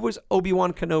purpose. He was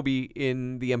Obi-Wan Kenobi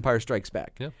in The Empire Strikes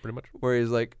Back. Yeah, pretty much. Where he's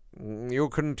like, you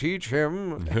can teach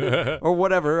him, or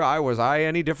whatever. Was I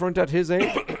any different at his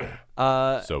age?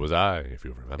 So was I, if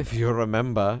you remember. If you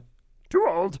remember. Too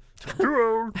old.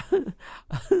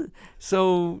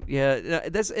 So, yeah,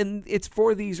 and it's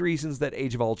for these reasons that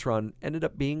Age of Ultron ended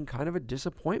up being kind of a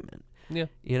disappointment. Yeah.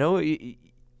 You know,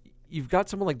 you've got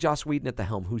someone like Joss Whedon at the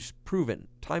helm who's proven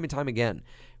time and time again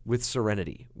with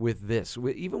Serenity, with this,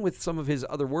 even with some of his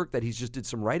other work that he's just did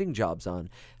some writing jobs on,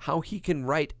 how he can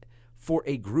write for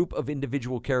a group of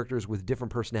individual characters with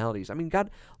different personalities. I mean, God,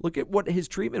 look at what his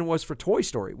treatment was for Toy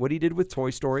Story. What he did with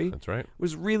Toy Story That's right.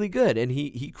 was really good, and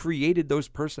he created those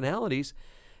personalities.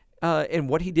 and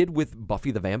what he did with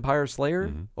Buffy the Vampire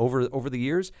Slayer over the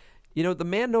years, the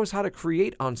man knows how to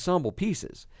create ensemble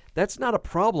pieces. That's not a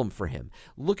problem for him.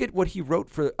 Look at what he wrote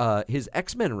for his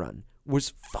X-Men run.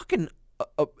 Was fucking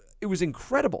it was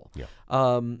incredible.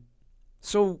 Yeah.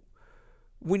 So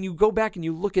when you go back and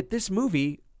you look at this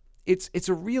movie, it's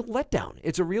a real letdown.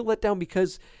 It's a real letdown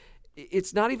because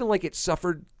it's not even like it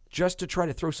suffered just to try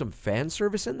to throw some fan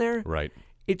service in there. Right.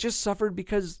 It just suffered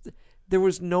because there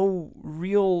was no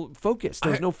real focus.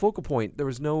 There was no focal point. There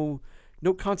was no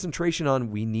concentration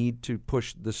on we need to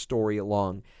push the story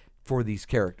along for these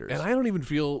characters. And I don't even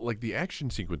feel like the action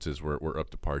sequences were up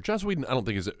to par. Joss Whedon, I don't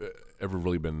think has ever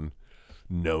really been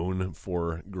known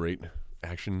for great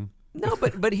action. No,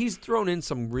 but he's thrown in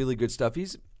some really good stuff.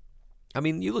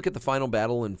 You look at the final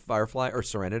battle in Firefly or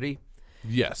Serenity.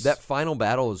 Yes. That final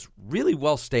battle is really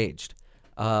well staged.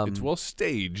 It's well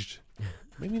staged.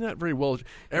 Maybe not very well.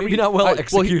 Maybe not well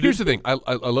executed. Well, here's the thing. I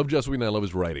love Joss Whedon. I love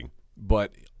his writing.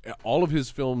 But all of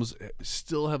his films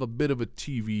still have a bit of a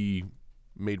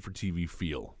made-for-TV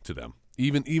feel to them,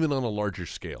 even on a larger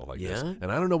scale like this.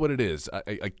 And I don't know what it is.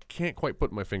 I can't quite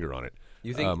put my finger on it.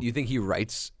 You think he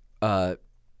writes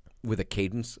with a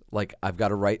cadence, like I've got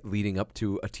to write leading up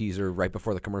to a teaser right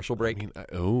before the commercial break?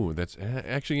 That's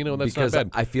actually, that's because not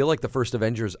bad. I feel like the first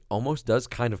Avengers almost does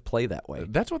kind of play that way.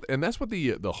 That's what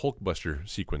the Hulkbuster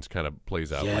sequence kind of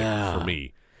plays out like for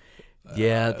me.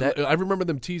 Yeah, I remember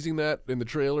them teasing that in the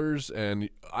trailers,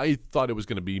 and I thought it was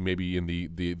going to be maybe in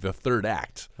the third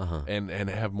act and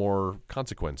have more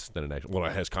consequence than it actually. Well,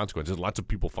 it has consequences. Lots of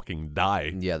people fucking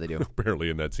die. Yeah, they do. Apparently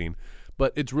in that scene.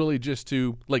 But it's really just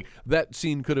to, like, that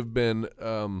scene could have been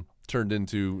turned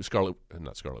into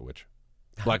not Scarlet Witch,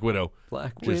 Black Widow.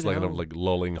 Just Widow. like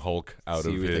lulling Hulk out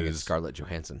of you were thinking his. Scarlett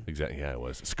Johansson. Exactly, yeah, it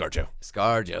was.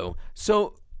 ScarJo.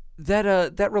 So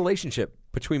that relationship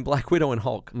between Black Widow and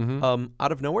Hulk,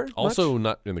 out of nowhere? Also much?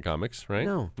 not in the comics, right?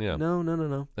 No. Yeah.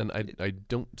 No. And I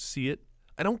don't see it.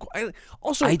 I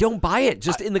don't buy it.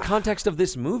 Just in the context of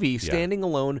this movie, standing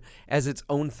alone as its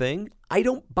own thing, I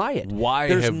don't buy it. Why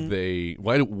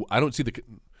I don't see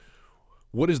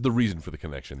what is the reason for the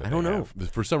connection? I don't know.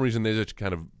 For some reason, they just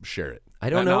kind of share it. I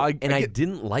don't know, I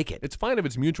didn't like it. It's fine if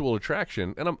it's mutual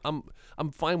attraction, and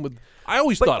I'm fine with. I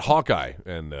always thought Hawkeye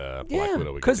and Black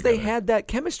Widow because they had that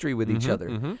chemistry with each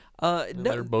other.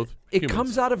 They're both. It humans.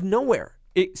 comes out of nowhere.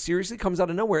 It seriously comes out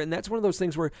of nowhere, and that's one of those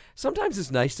things where sometimes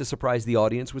it's nice to surprise the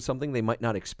audience with something they might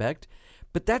not expect,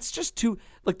 but that's just too,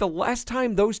 like, the last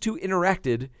time those two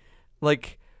interacted,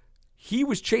 like, he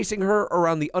was chasing her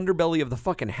around the underbelly of the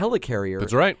fucking helicarrier.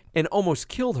 That's right. And almost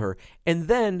killed her, and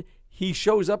then he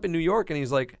shows up in New York, and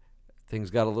he's like,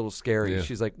 things got a little scary. Yeah.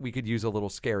 She's like, we could use a little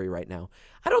scary right now.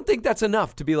 I don't think that's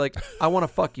enough to be like, I want to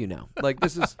fuck you now. Like,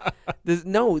 that's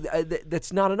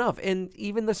not enough. And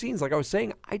even the scenes, like I was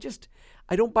saying,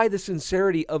 I don't buy the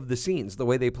sincerity of the scenes, the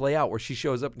way they play out, where she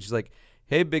shows up and she's like,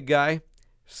 hey, big guy,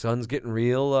 sun's getting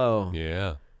real low.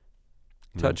 Yeah.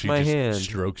 Touch my hand.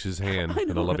 Strokes his hand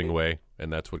in a loving way,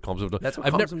 and that's what calms him down. That's what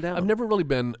calms him down. I've never really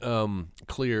been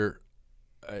clear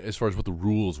as far as what the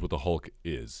rules with the Hulk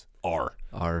are.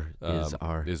 IR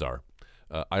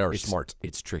smart.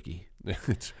 It's tricky.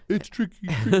 it's tricky.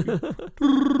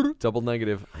 Double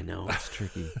negative. I know, it's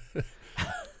tricky.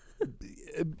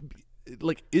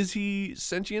 Like, is he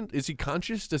sentient? Is he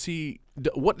conscious?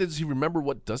 What does he remember?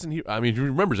 What doesn't he? I mean, he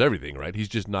remembers everything, right? He's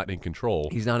just not in control.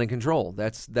 He's not in control.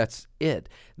 That's it.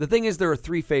 The thing is, there are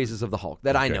three phases of the Hulk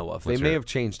that I know of. They may have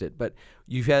changed it, but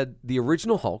you've had the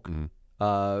original Hulk,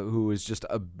 who is just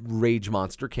a rage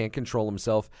monster, can't control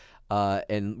himself,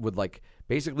 and would, like,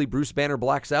 basically Bruce Banner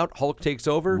blacks out, Hulk takes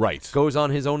over, goes on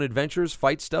his own adventures,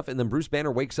 fights stuff, and then Bruce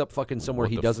Banner wakes up fucking somewhere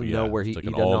he doesn't know where he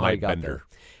doesn't know how he got there.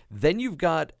 Then you've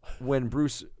got when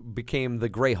Bruce became the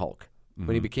Gray Hulk,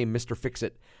 when he became Mr.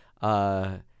 Fix-It,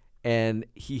 and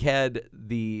he had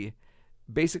he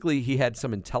had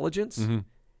some intelligence,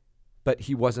 but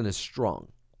he wasn't as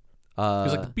strong.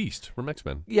 He's like the Beast from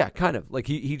X-Men. Yeah, kind of. Like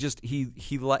he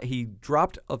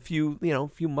dropped a few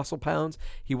muscle pounds.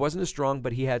 He wasn't as strong,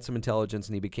 but he had some intelligence,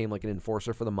 and he became like an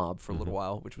enforcer for the mob for a little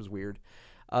while, which was weird.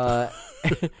 And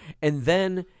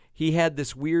then he had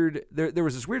this weird. There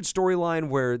was this weird storyline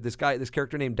where this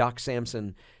character named Doc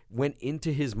Samson, went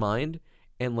into his mind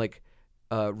and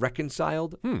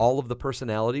reconciled all of the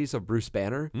personalities of Bruce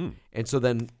Banner, and so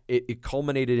then it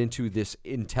culminated into this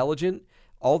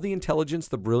all the intelligence,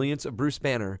 the brilliance of Bruce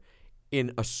Banner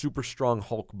in a super strong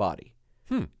Hulk body.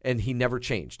 And he never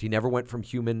changed. He never went from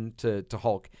human to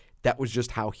Hulk. That was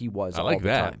just how he was all the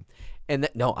time. And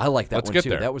I like that one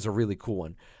too. That was a really cool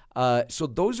one. So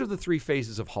those are the three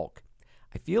phases of Hulk.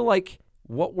 I feel like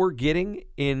what we're getting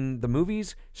in the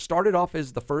movies started off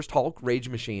as the first Hulk, Rage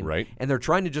Machine. Right. And they're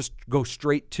trying to just go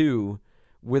straight to,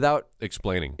 without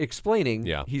explaining,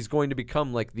 yeah. He's going to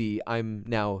become like I'm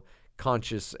now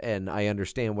conscious and I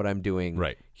understand what I'm doing.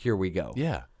 Right. Here we go.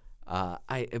 Yeah.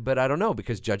 But I don't know,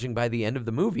 because judging by the end of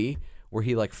the movie, where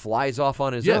he like flies off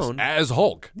on his Yes, own. as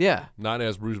Hulk. Yeah. Not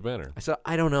as Bruce Banner. So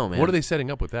I don't know, man. What are they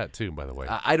setting up with that too, by the way?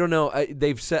 I don't know.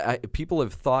 They've said people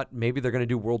have thought maybe they're going to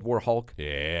do World War Hulk.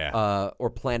 Yeah. Or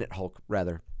Planet Hulk,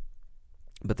 rather.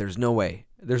 But there's no way.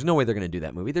 There's no way they're going to do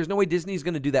that movie. There's no way Disney's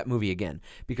going to do that movie again,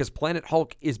 because Planet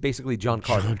Hulk is basically John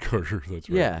Carter. John Carter, that's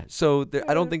right. Yeah. So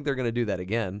I don't think they're going to do that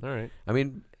again. All right. I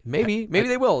mean, maybe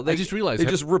they will. I just realized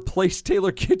they just replaced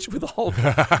Taylor Kitsch with Hulk.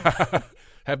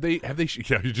 Have they?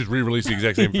 Yeah, you just re-release the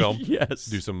exact same film. Yes.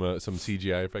 Do some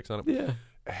CGI effects on it. Yeah.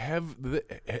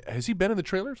 Has he been in the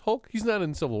trailers, Hulk? He's not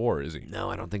in Civil War, is he? No,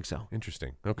 I don't think so.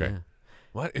 Interesting. Okay. Yeah.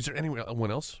 What is there?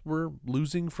 Anyone else we're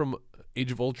losing from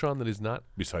Age of Ultron that is not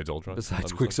besides Ultron?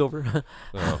 Besides Quicksilver.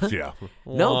 Yeah.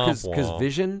 No, because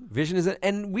Vision isn't,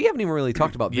 and we haven't even really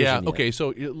talked about Vision. Yeah. yet. Okay.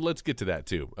 So let's get to that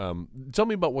too. Tell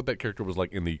me about what that character was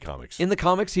like in the comics. In the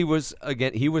comics, he was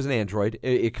an android.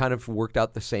 It kind of worked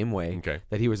out the same way. Okay.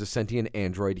 That he was a sentient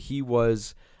android. He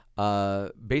was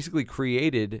basically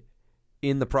created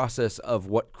in the process of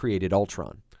what created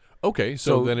Ultron. Okay,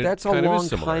 so then that's kind along of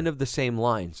similar. kind of the same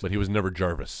lines. But he was never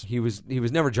Jarvis. He was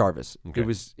never Jarvis. Okay.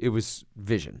 It was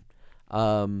Vision.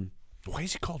 Why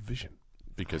is he called Vision?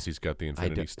 Because he's got the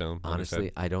Infinity Stone.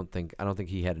 Honestly, I don't think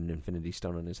he had an Infinity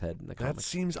Stone on his head in the comics. That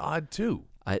seems odd too.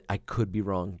 I could be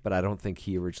wrong, but I don't think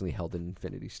he originally held an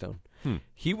Infinity Stone.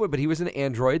 But he was an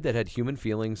android that had human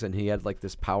feelings, and he had like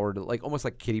this power to, like, almost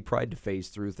like Kitty Pryde, to phase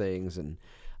through things, and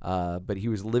but he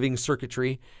was living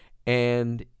circuitry,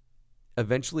 and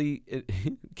eventually it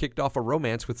kicked off a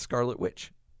romance with Scarlet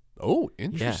Witch. Oh,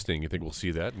 interesting. Yeah. You think we'll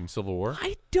see that in Civil War?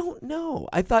 I don't know.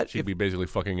 I thought she'd be basically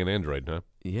fucking an android, huh?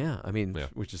 Yeah, I mean,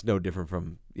 which is no different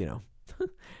from,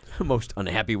 most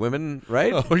unhappy women,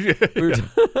 right? Oh, yeah.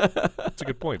 That's a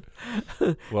good point.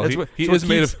 Well, he is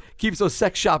made of... Keeps those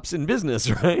sex shops in business,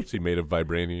 right? Is he made of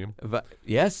vibranium?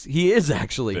 Yes, he is,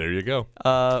 actually. There you go.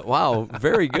 Wow,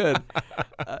 very good.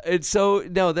 And so,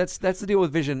 no, that's the deal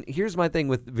with Vision. Here's my thing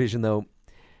with Vision, though.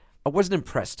 I wasn't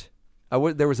impressed.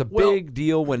 There was a big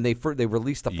deal when they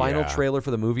released the final trailer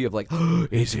for the movie of like,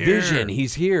 it's Vision,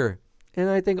 he's here. And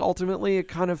I think ultimately it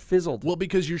kind of fizzled. Well,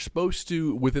 because you're supposed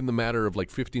to, within the matter of like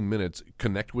 15 minutes,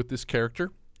 connect with this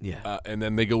character. Yeah. And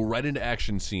then they go right into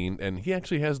action scene, and he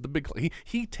actually has the big...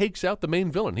 He takes out the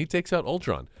main villain. He takes out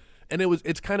Ultron. And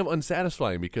it's kind of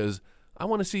unsatisfying, because I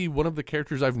want to see one of the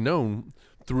characters I've known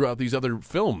throughout these other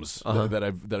films that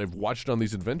I've watched on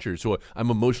these adventures. So I'm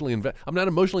emotionally I'm not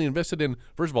emotionally invested in,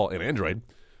 first of all, an android.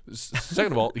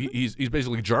 Second of all, he's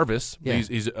basically Jarvis. Yeah.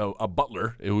 He's a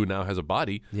butler who now has a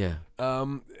body. Yeah.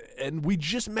 And we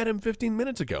just met him 15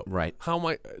 minutes ago. Right. How am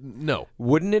I? No.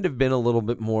 Wouldn't it have been a little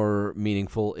bit more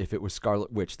meaningful if it was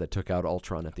Scarlet Witch that took out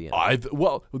Ultron at the end?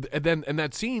 And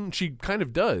that scene, she kind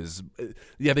of does.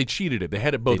 Yeah, they cheated it. They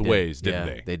had it both ways, didn't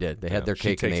they? They did. They had their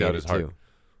cake she and takes they out ate his it heart. too.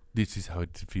 This is how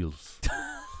it feels.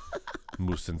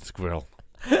 Moose and squirrel.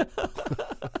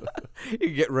 You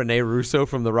get Rene Russo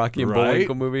from the Rocky and Right?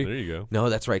 Bullwinkle movie. There you go. No,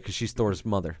 that's right, because she's Thor's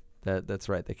mother. That's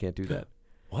right. They can't do that.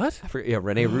 What? I forget,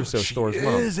 Rene Russo's Thor's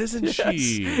mom. Isn't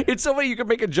she? It's so funny. You can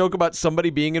make a joke about somebody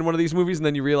being in one of these movies, and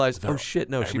then you realize, oh shit,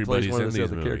 no, she plays Everybody's one of in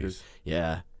those other these characters.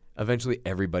 Yeah. Eventually,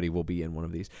 everybody will be in one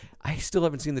of these. I still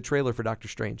haven't seen the trailer for Doctor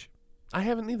Strange. I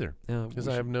haven't either, Yeah, because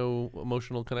I have no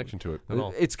emotional connection to it at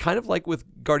all. It's kind of like with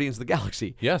Guardians of the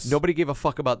Galaxy. Yes. Nobody gave a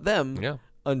fuck about them. Yeah.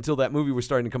 Until that movie was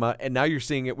starting to come out, and now you're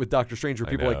seeing it with Doctor Strange, where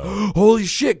people are know. like, "Holy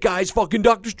shit, guys! Fucking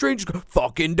Doctor Strange!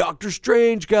 Fucking Doctor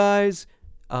Strange, guys!"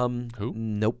 Who?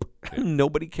 Nope.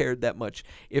 Nobody cared that much.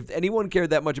 If anyone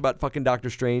cared that much about fucking Doctor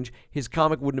Strange, his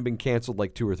comic wouldn't have been canceled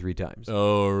like 2 or 3 times.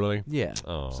 Oh, really? Yeah.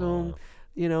 Oh. So,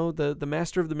 the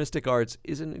Master of the Mystic Arts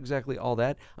isn't exactly all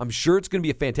that. I'm sure it's going to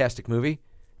be a fantastic movie,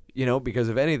 because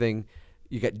if anything,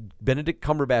 you got Benedict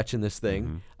Cumberbatch in this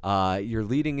thing. Mm-hmm. You're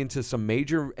leading into some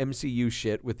major MCU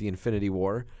shit with the Infinity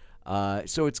War.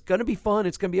 So it's going to be fun.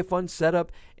 It's going to be a fun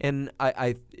setup. And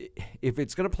if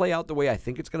it's going to play out the way I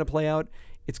think it's going to play out,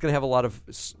 it's going to have a lot of,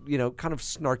 kind of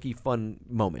snarky, fun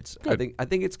moments. Good. I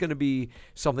think it's going to be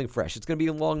something fresh. It's going to be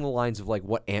along the lines of like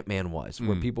what Ant-Man was,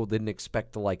 where people didn't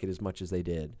expect to like it as much as they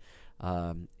did.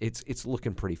 It's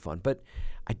looking pretty fun, but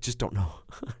I just don't know.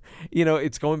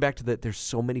 It's going back to that. There's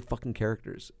so many fucking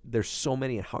characters. There's so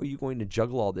many, and how are you going to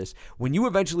juggle all this when you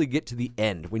eventually get to the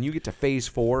end? When you get to Phase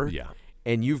 4,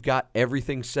 and you've got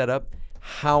everything set up,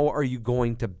 how are you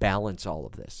going to balance all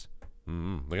of this?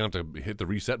 They're going to have to hit the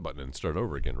reset button and start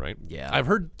over again, right? Yeah. I've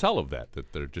heard tell of that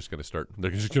they're just going to start.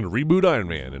 They're just going to reboot Iron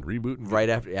Man and reboot. Right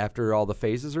after all the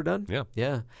phases are done? Yeah.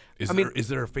 Yeah. Is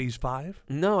there a phase 5?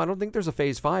 No, I don't think there's a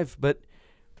phase 5, but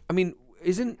I mean,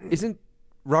 isn't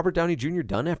Robert Downey Jr.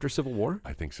 done after Civil War?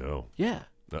 I think so. Yeah.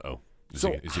 Uh-oh. Is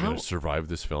So he going to survive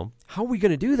this film? How are we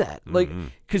going to do that? Like,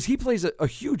 because he plays a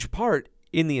huge part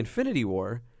in the Infinity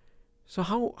War. So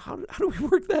how do we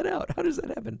work that out? How does that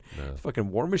happen?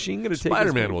 Fucking War Machine going to take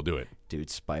Spider-Man will do it. Dude,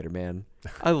 Spider-Man.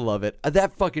 I love it.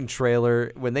 That fucking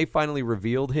trailer, when they finally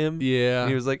revealed him. Yeah. And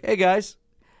he was like, hey, guys.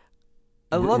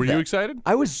 I love that. Were you excited?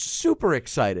 I was super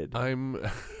excited.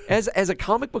 As a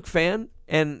comic book fan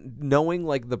and knowing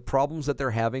like the problems that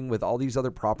they're having with all these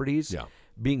other properties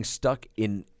being stuck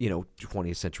in,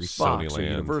 20th Century Fox Sony or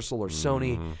land. Universal or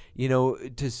Sony,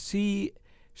 to see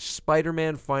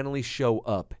Spider-Man finally show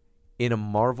up in a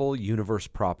Marvel Universe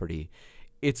property,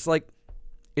 it's like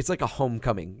a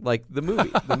homecoming, like the movie,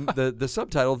 the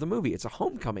subtitle of the movie. It's a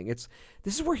homecoming. This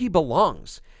is where he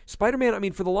belongs. Spider-Man. I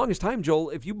mean, for the longest time, Joel,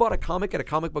 if you bought a comic at a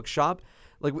comic book shop,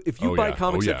 like if you buy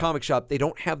comics at a comic shop, they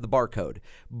don't have the barcode.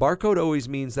 Barcode always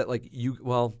means that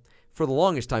for the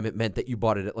longest time, it meant that you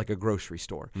bought it at like a grocery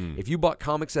store. If you bought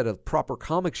comics at a proper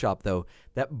comic shop, though,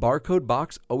 that barcode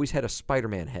box always had a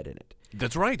Spider-Man head in it.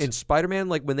 That's right. And Spider-Man,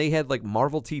 like when they had like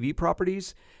Marvel TV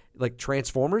properties, like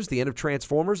Transformers, the end of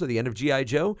Transformers or the end of G.I.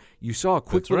 Joe, you saw a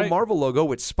quick little Marvel logo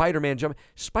with Spider-Man jumping.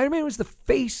 Spider-Man was the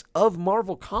face of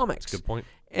Marvel Comics. Good point.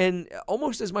 And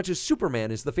almost as much as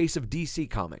Superman is the face of DC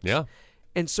Comics. Yeah.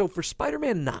 And so for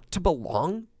Spider-Man not to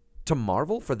belong to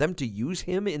Marvel, for them to use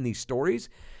him in these stories,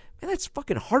 man, that's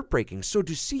fucking heartbreaking. So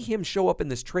to see him show up in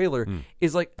this trailer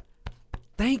is like,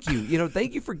 thank you.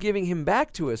 Thank you for giving him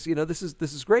back to us. This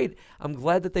is great. I'm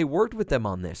glad that they worked with them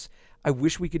on this. I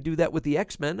wish we could do that with the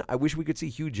X-Men. I wish we could see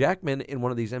Hugh Jackman in one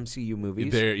of these MCU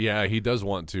movies. He does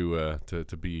want to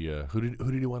be. Who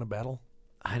did he want to battle?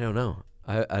 I don't know.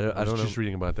 I don't know. Just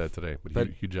reading about that today. But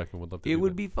Hugh Jackman would love to. It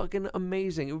would be fucking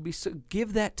amazing. It would be so.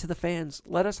 Give that to the fans.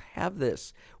 Let us have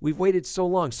this. We've waited so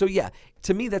long. So yeah,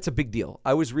 to me that's a big deal.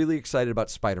 I was really excited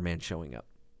about Spider-Man showing up.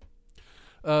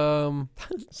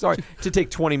 Sorry to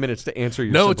take 20 minutes to answer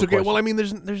your. No, it's okay. Question. Well, I mean,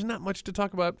 there's not much to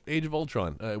talk about Age of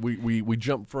Ultron. We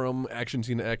jump from action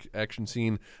scene to action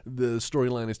scene. The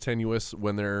storyline is tenuous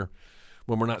when we're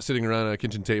not sitting around a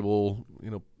kitchen table,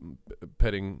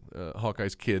 petting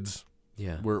Hawkeye's kids.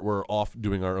 Yeah, we're off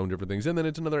doing our own different things, and then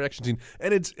it's another action scene,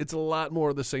 and it's a lot more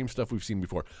of the same stuff we've seen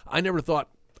before. I never thought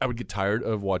I would get tired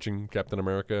of watching Captain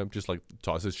America just like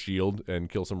toss his shield and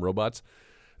kill some robots.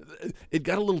 It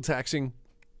got a little taxing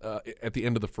at the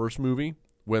end of the first movie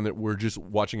when we're just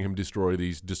watching him destroy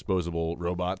these disposable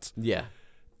robots. Yeah.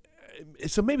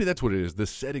 So maybe that's what it is. The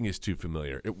setting is too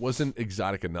familiar. It wasn't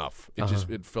exotic enough.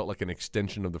 It felt like an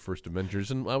extension of the first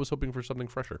Avengers, and I was hoping for something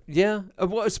fresher. Yeah,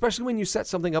 well, especially when you set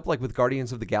something up like with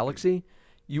Guardians of the Galaxy,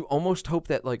 you almost hope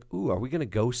that like, ooh, are we going to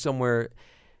go somewhere?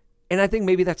 And I think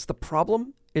maybe that's the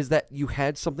problem, is that you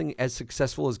had something as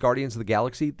successful as Guardians of the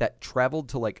Galaxy that traveled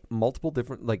to like multiple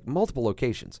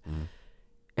locations. Mm-hmm.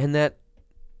 And that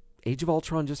Age of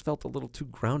Ultron just felt a little too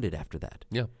grounded after that.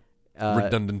 Yeah.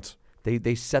 Redundant.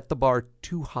 They set the bar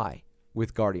too high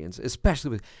with Guardians, especially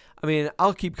with, I mean,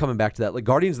 I'll keep coming back to that. Like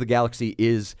Guardians of the Galaxy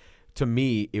is, to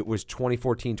me, it was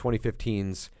 2014,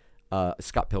 2015's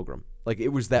Scott Pilgrim. Like it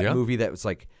was that movie that was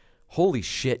like, holy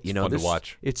shit, it's fun to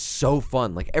watch. It's so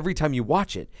fun. Like every time you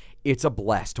watch it, it's a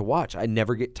blast to watch. I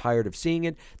never get tired of seeing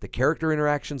it. The character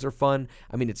interactions are fun.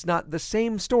 I mean, it's not the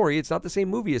same story. It's not the same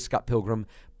movie as Scott Pilgrim,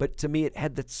 but to me, it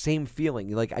had that same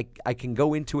feeling. Like I can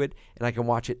go into it and I can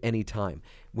watch it anytime.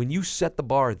 When you set the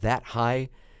bar that high,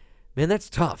 man, that's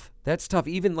tough. That's tough.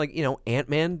 Even like,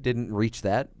 Ant-Man didn't reach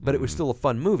that, but it was still a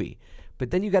fun movie.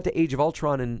 But then you got to Age of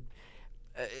Ultron and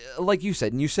like you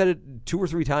said, and you said it 2 or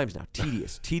 3 times now,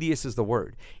 tedious. Tedious is the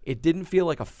word. It didn't feel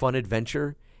like a fun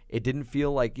adventure. It didn't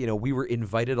feel like, we were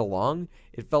invited along.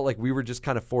 It felt like we were just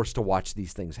kind of forced to watch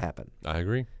these things happen. I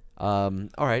agree. All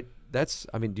right.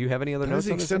 Do you have any other notes?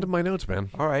 That's the extent of my notes, man.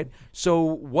 All right. So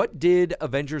what did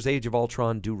Avengers Age of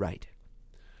Ultron do right?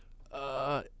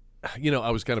 I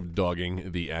was kind of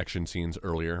dogging the action scenes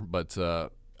earlier, but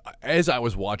as I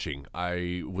was watching,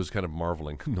 I was kind of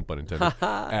marveling, no pun intended,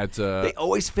 at... they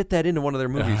always fit that into one of their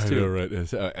movies, too.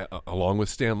 Right. Along with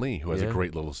Stan Lee, who has a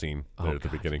great little scene there at the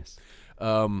beginning.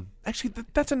 Yes. Actually,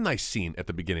 that's a nice scene at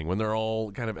the beginning when they're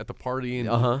all kind of at the party.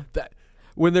 And that.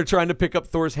 When they're trying to pick up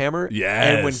Thor's hammer, yes.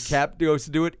 And when Cap goes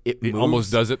to do it, it moves.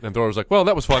 Almost does it, and Thor was like, well,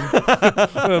 that was fun.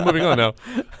 Moving on now.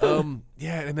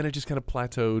 And then it just kind of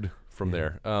plateaued from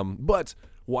there. But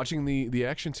watching the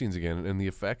action scenes again and the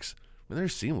effects And they're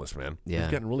seamless, man. Yeah.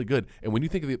 They've gotten really good. And when you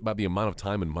think about the amount of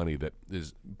time and money that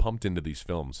is pumped into these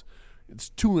films, it's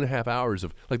 2.5 hours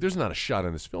of like. There's not a shot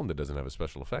in this film that doesn't have a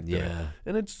special effect. in it. Yeah.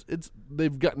 And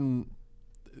they've gotten.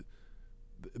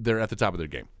 They're at the top of their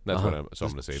game. That's what I'm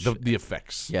going to say. The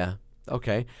effects. Yeah.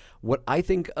 Okay. What I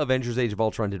think Avengers: Age of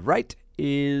Ultron did right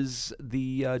is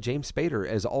the James Spader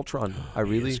as Ultron. I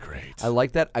really, is great. I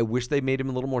like that. I wish they made him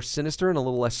a little more sinister and a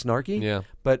little less snarky. Yeah.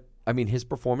 But I mean, his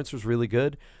performance was really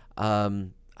good.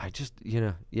 I just,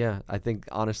 I think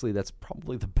honestly that's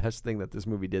probably the best thing that this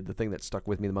movie did. The thing that stuck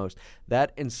with me the most.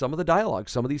 That and some of the dialogue,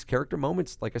 some of these character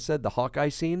moments. Like I said, the Hawkeye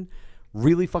scene,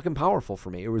 really fucking powerful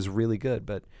for me. It was really good,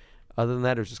 but. Other than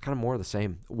that, it was just kind of more of the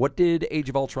same. What did Age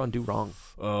of Ultron do wrong?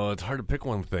 It's hard to pick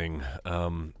one thing.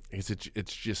 It's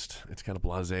kind of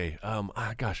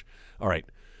blasé. Gosh. All right.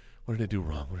 What did I do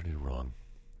wrong?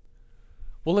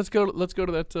 Well, let's go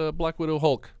to that Black Widow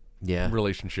Hulk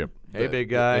relationship. Hey, big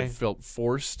guy. It felt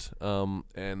forced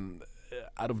and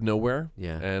out of nowhere.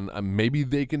 Yeah. And maybe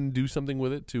they can do something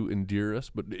with it to endear us,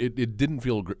 but it didn't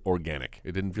feel organic.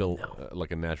 It didn't feel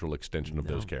like a natural extension of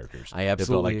those characters. I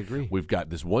absolutely it felt like agree. We've got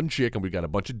this one chick and we've got a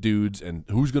bunch of dudes, and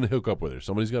who's going to hook up with her?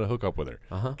 Somebody's got to hook up with her.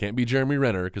 Can't be Jeremy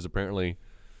Renner because apparently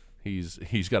he's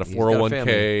got a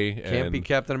 401k. Can't be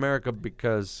Captain America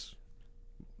because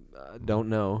don't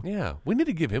know. Yeah, we need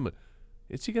to give him a.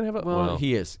 Is he going to have a... Well,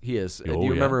 he is. He is. Oh, Do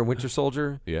you remember in Winter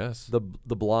Soldier? Yes. The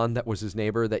blonde that was his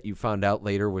neighbor that you found out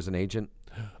later was an agent?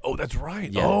 Oh, that's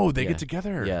right. Yeah, Oh, they yeah. get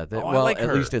together. Yeah. I like at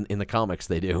her. least in the comics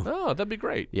they do. Oh, that'd be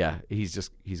great. Yeah. He's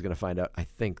going to find out. I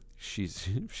think she's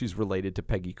related to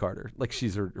Peggy Carter. Like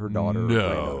she's her daughter. or No.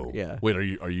 granddaughter. Yeah. Wait,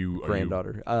 are you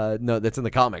Granddaughter. No, that's in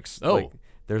the comics. Oh. Like,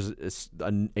 there's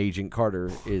an Agent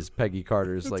Carter is Peggy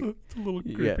Carter's It's like a little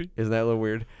creepy. Yeah, isn't that a little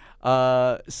weird?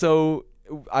 So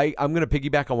I'm going to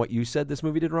piggyback on what you said this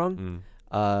movie did wrong.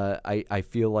 I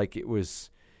feel like it was,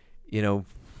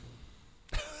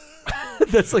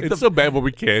 that's like it's so bad, but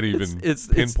we can't even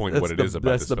pinpoint what it is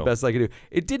about That's this the film. best I can do.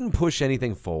 It didn't push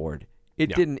anything forward.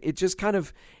 It didn't. It just kind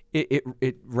of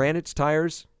it ran its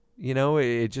tires.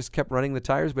 It just kept running the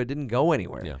tires, but it didn't go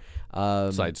anywhere.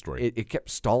 Yeah. Side story. It kept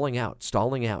stalling out.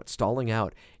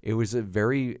 It was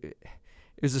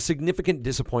a significant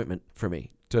disappointment for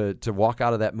me to walk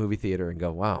out of that movie theater and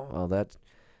go, wow, well,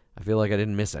 I feel like I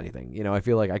didn't miss anything. I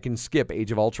feel like I can skip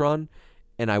Age of Ultron,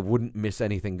 and I wouldn't miss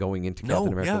anything going into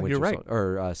Captain America: you're right.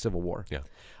 or Civil War. Yeah.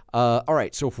 All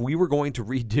right. So if we were going to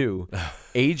redo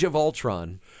Age of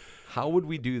Ultron, how would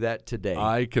we do that today?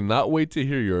 I cannot wait to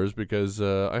hear yours because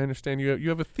I understand you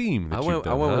have a theme that you've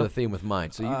done. I went huh? with a theme with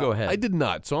mine, so you go ahead. I did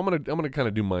not, so I'm gonna kind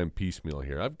of do mine piecemeal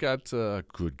here. I've got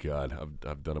good God,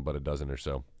 I've done about a dozen or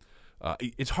so.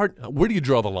 It's hard. Where do you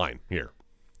draw the line here?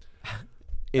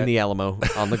 In the Alamo,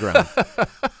 on the ground.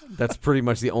 That's pretty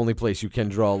much the only place you can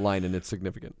draw a line, and it's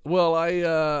significant. Well,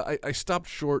 I stopped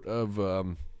short of.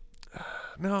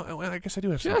 No, I guess I do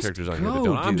have some Just characters on here that go,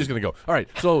 don't. I'm dude. just going to go. All right,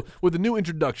 so with the new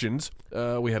introductions,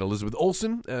 we had Elizabeth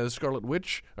Olsen as Scarlet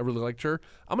Witch. I really liked her.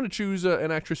 I'm going to choose an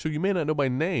actress who you may not know by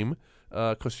name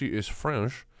because she is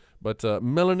French, but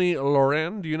Melanie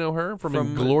Laurent, do you know her? From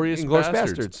Inglourious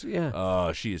Bastards.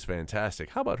 Yeah. She is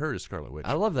fantastic. How about her as Scarlet Witch?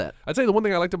 I love that. I'd say the one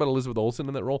thing I liked about Elizabeth Olsen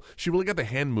in that role, she really got the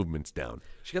hand movements down.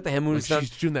 She got the hand movements Like done.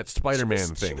 she's doing that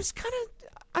Spider-Man thing. She was kind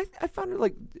of, I found her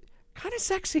like kind of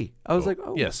sexy. I was like,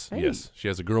 oh, yes, hey. yes. She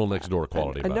has a girl next door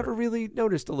quality I about never her. really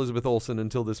noticed Elizabeth Olsen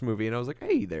until this movie, and I was like,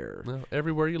 hey there. Well,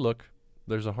 everywhere you look,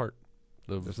 there's a heart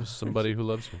of somebody who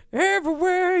loves you.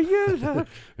 Everywhere you look.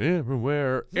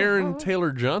 Everywhere. Aaron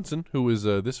Taylor Johnson, who is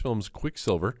this film's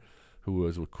Quicksilver, who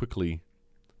was quickly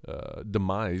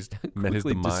demised, met his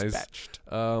Quickly demise. dispatched.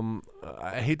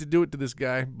 I hate to do it to this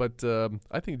guy, but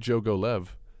I think Joe Golev.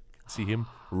 See him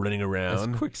running around in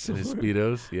his Quicksilver.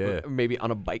 Speedos. Yeah. Maybe on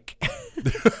a bike.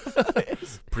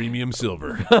 Premium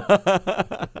silver.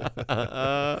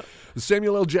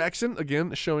 Samuel L. Jackson,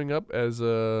 again, showing up as,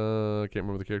 I can't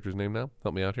remember the character's name now.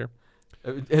 Help me out here.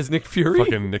 As Nick Fury?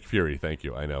 Fucking Nick Fury, thank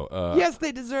you. I know. Yes,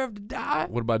 they deserve to die.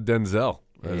 What about Denzel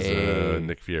as Hey.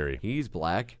 Nick Fury? He's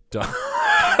black.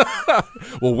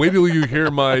 Well, wait till you hear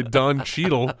my Don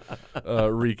Cheadle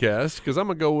recast, because I'm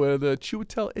going to go with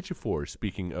Chiwetel Ejiofor,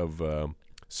 speaking of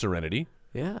Serenity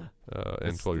Yeah.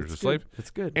 and 12 Years a That's Slave. good.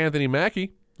 That's good. Anthony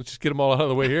Mackie. Let's just get them all out of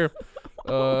the way here.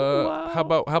 How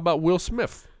about Will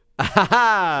Smith?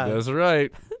 That's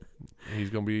right. He's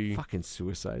going to be... Fucking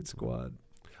Suicide Squad.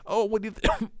 Oh, what do you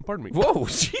think? Pardon me. Whoa,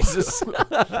 Jesus.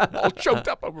 All choked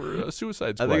up over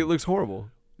Suicide I Squad. think it looks horrible.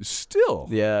 Still.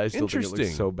 Yeah, I still think it Interesting.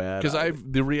 looks so bad. Because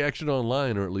the reaction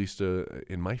online, or at least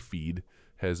in my feed,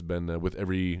 has been with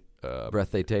every breath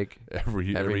they take.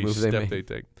 every move they step make. they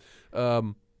take.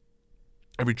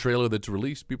 every trailer that's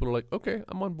released, people are like, okay,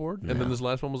 I'm on board. And then this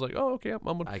last one was like, oh, okay, I'm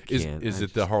on board. I can't. Is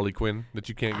it the Harley Quinn that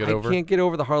you can't get over? I can't get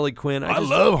over the Harley Quinn. I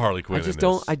love Harley Quinn. I just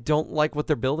don't. I don't like what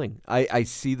they're building. I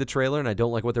see the trailer and I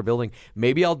don't like what they're building.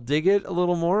 Maybe I'll dig it a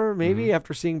little more. Maybe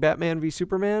after seeing Batman v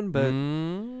Superman, but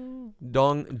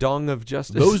Dong of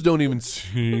Justice. Those don't even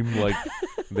seem like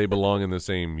they belong in the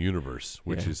same universe,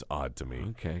 which is odd to me.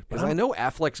 Okay, because I know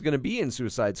Affleck's going to be in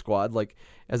Suicide Squad, like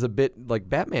as a bit like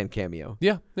Batman cameo.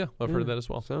 Yeah, I've heard of that as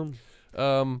well. So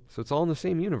it's all in the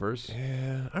same universe.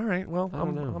 Yeah. All right. Well,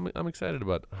 I'm excited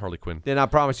about Harley Quinn. Then I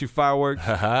promise you fireworks.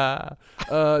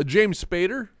 James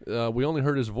Spader. We only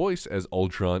heard his voice as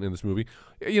Ultron in this movie.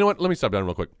 You know what? Let me stop down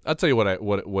real quick. I'll tell you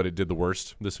what it did the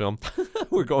worst. This film.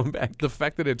 We're going back. The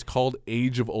fact that it's called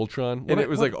Age of Ultron, And it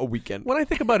was like a weekend. When I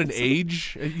think about an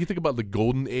age, you think about the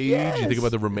golden age. Yes. You think about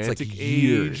the romantic like age,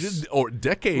 years. or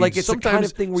decades. Like it's the sometimes kind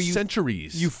of thing where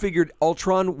centuries. You figured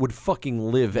Ultron would fucking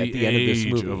live at the end of this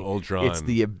Age movie. of Ultron. It's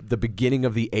the beginning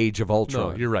of the Age of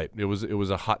Ultron. No, you're right. It was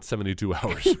a hot 72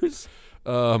 hours.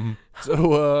 James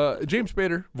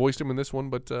Spader voiced him in this one,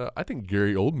 but I think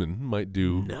Gary Oldman might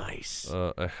do Nice.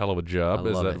 a hell of a job I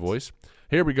as love that it. voice.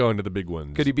 Here we go into the big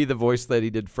ones. Could he be the voice that he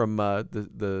did from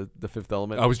the Fifth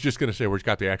Element? I was just going to say, where's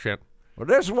got the accent? Well,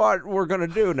 this is what we're gonna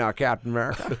do now, Captain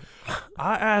America.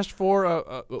 I asked for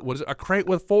a crate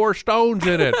with 4 stones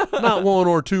in it. Not 1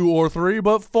 or 2 or 3,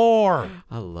 but 4.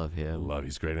 I love him.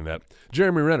 He's great in that.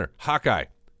 Jeremy Renner, Hawkeye,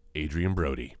 Adrian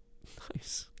Brody.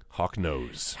 Nice. Hawk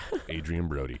Nose, Adrian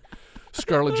Brody.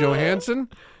 Scarlett Johansson,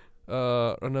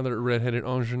 another redheaded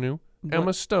ingenue.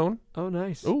 Emma Stone. Oh,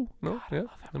 nice. Oh, no, yeah,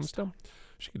 Emma Stone.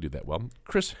 She could do that well.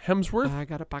 Chris Hemsworth. I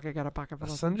got a pocket.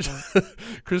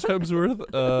 Chris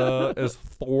Hemsworth as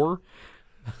Thor.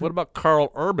 What about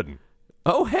Carl Urban?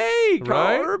 Oh, hey,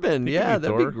 Carl Right? Urban. He Yeah, could be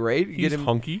that'd Thor. be great. He's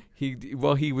hunky.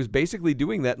 He was basically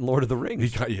doing that in Lord of the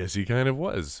Rings. Yes, he kind of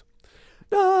was.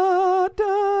 Da,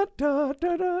 da, da,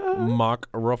 da, da. Mark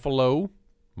Ruffalo.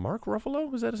 Mark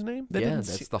Ruffalo? Is that his name? That Yeah, didn't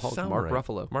that's s- the Hulk, sound Mark right.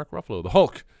 Ruffalo. Mark Ruffalo, the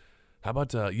Hulk. How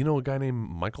about a guy named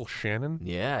Michael Shannon?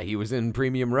 Yeah, he was in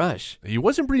Premium Rush. He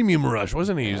was in Premium Rush,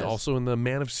 wasn't he? He's Yes. also in the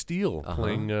Man of Steel,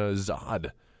 playing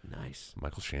Zod. Nice.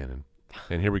 Michael Shannon.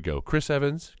 And here we go. Chris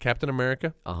Evans, Captain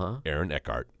America. Uh-huh. Aaron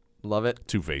Eckhart, Love it.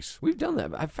 Two-Face. We've done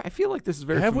that. I feel like this is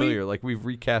very Have we? familiar. Like we've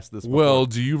recast this before. Well,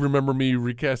 do you remember me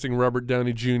recasting Robert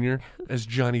Downey Jr. as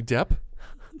Johnny Depp,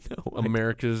 no,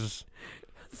 America's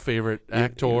favorite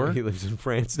actor? He lives in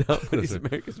France now, but he's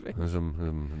America's favorite. As,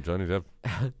 Johnny Depp.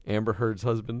 Amber Heard's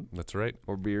husband That's right.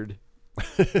 or beard.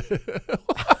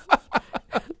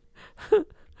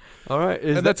 All right.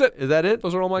 And that's it. Is that it?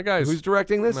 Those are all my guys. Who's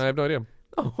directing this? I have no idea.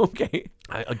 Oh, okay.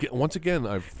 Once again,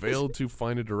 I've failed to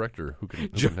find a director who can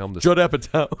helm this. Judd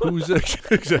Apatow. Who's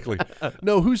exactly?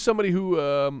 No, who's somebody who?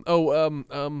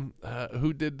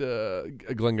 Who did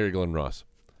Glengarry Glen Ross?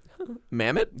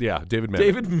 Mamet? Yeah, David Mamet.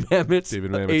 David Mamet's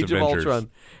David Mamet's Age of Avengers.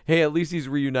 Ultron. Hey, at least he's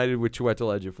reunited with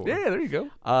Chiwetel Ejiofor. Yeah, there you go.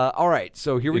 All right,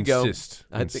 so here we go.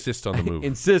 Insist on the move.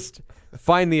 Insist.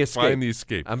 Find the escape. Find the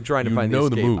escape. I'm trying to You find know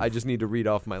the the escape. move. I just need to read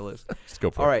off my list. Let's go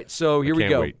for All it. right, so here we Can't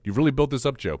go. wait. You've really built this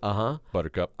up, Joe. Uh-huh.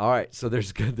 Buttercup. All right, so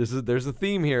there's a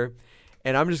theme here,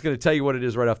 and I'm just going to tell you what it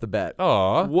is right off the bat.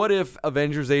 Aw. What if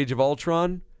Avengers Age of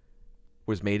Ultron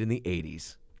was made in the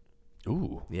 80s?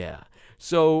 Ooh. Yeah.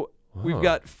 So we've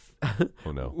got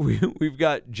Oh no. we've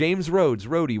got James Rhodes,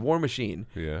 Rhodey, War Machine,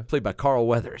 Yeah. played by Carl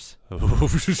Weathers. Oh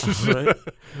shit.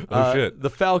 The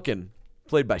Falcon,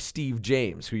 played by Steve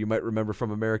James, who you might remember from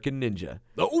American Ninja.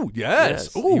 Oh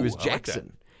yes. Ooh, he was I like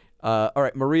Jackson. All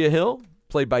right, Maria Hill,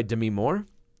 played by Demi Moore.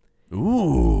 that.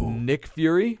 Ooh. Nick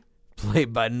Fury,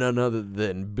 played by none other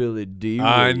than Billy D.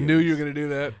 I Williams. knew you were gonna do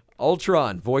that.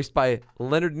 Ultron, voiced by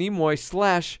Leonard Nimoy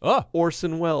 /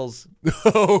 Orson Welles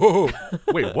Oh.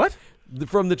 Wait, what?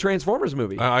 from the Transformers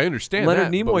movie. I understand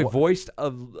Leonard that, but Nimoy what- voiced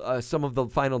some of the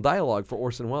final dialogue for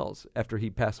Orson Welles after he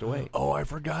passed away. Oh, I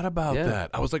forgot about Yeah. that.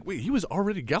 I was like, wait, he was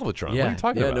already Galvatron. What are you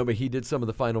talking about? no, but he did some of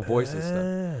the final voices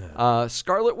stuff.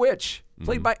 Scarlet Witch,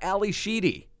 played by Ali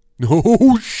Sheedy.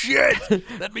 Oh shit,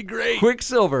 that'd be great.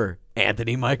 Quicksilver,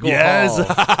 Anthony Michael Yes. Hall.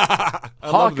 I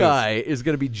love this. Hawkeye is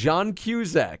going to be John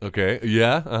Cusack. Okay.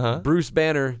 Yeah. Uh-huh. Bruce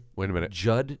Banner, Wait a minute.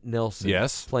 Judd Nelson.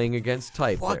 Yes. Playing against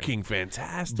type. there. Fucking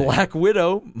fantastic. Black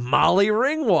Widow, Molly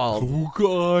Ringwald. Oh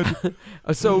god.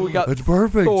 So we got That's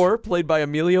perfect. Thor, played by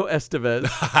Emilio Estevez.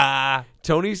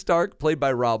 Tony Stark, played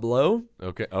by Rob Lowe.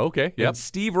 Okay. Okay. Yep. And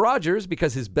Steve Rogers,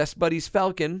 because his best buddy's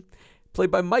Falcon, played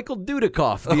by Michael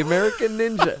Dudikoff, the American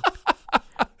Ninja.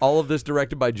 All of this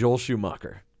directed by Joel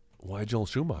Schumacher. Why Joel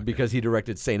Schumacher? Because he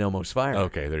directed St. Elmo's Fire.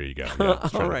 Okay, there you go. Yeah, I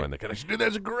was trying right. to find that connection. Dude,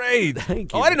 that's great.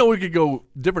 Thank you. Oh, I didn't know we could go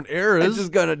different eras. It's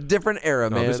just got a different era,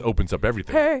 No, man. this opens up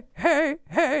everything. Hey, hey,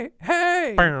 hey,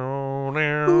 hey.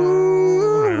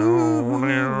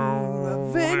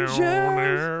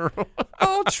 Avengers.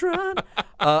 Ultron.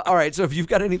 All right, so if you've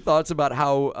got any thoughts about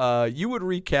how you would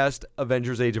recast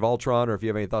Avengers Age of Ultron, or if you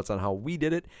have any thoughts on how we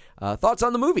did it, thoughts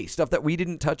on the movie, stuff that we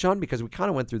didn't touch on because we kind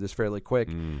of went through this fairly quick,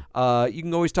 you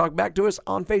can always talk back to us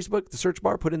on Facebook, the search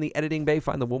bar, put in the editing bay,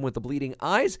 find the woman with the bleeding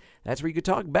eyes. That's where you can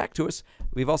talk back to us.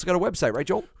 We've also got a website, right,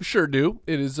 Joel? Sure do.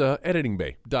 It is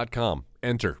editingbay.com.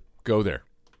 Enter. Go there.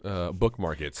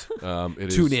 Bookmark it.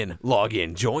 Tune in, log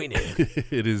in, join in.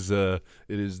 It is the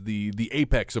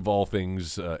apex of all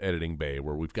things Editing Bay,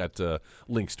 where we've got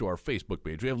links to our Facebook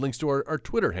page. We have links to our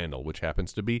Twitter handle, which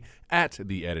happens to be at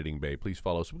the Editing Bay. Please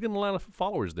follow us. We're getting a lot of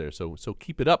followers there, so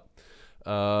keep it up.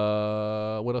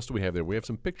 What else do we have there? We have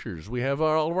some pictures. We have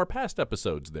all of our past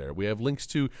episodes there. We have links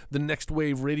to the Next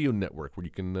Wave Radio Network, where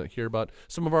you can hear about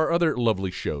some of our other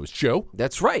lovely shows. Joe?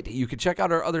 That's right. You can check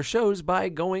out our other shows by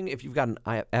going, if you've got an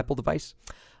Apple device,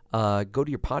 go to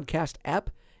your podcast app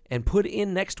and put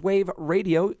in Next Wave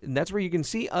Radio, and that's where you can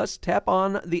see us. Tap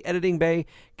on the Editing Bay,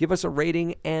 give us a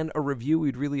rating and a review.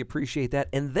 We'd really appreciate that.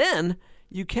 And then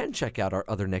you can check out our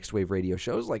other Next Wave Radio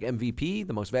shows like MVP,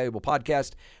 the Most Valuable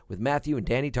Podcast, with Matthew and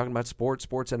Danny talking about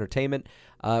sports entertainment.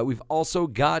 We've also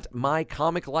got My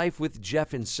Comic Life with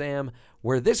Jeff and Sam,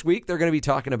 where this week they're going to be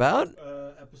talking about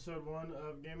Episode 1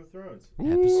 of Game of Thrones.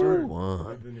 Episode Of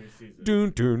 1. the new season.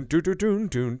 Dun, dun, dun, dun, dun,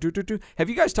 dun, dun, dun, dun. Have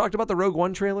you guys talked about the Rogue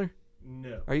One trailer?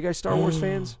 No. Are you guys Star Wars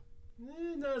fans?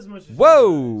 Not as much as Whoa,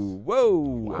 you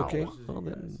whoa. Okay, well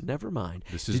then, never mind.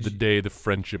 This is the day the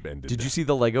friendship ended. Did you see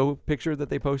the Lego picture that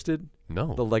they posted?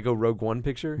 No. The Lego Rogue One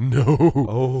picture? No.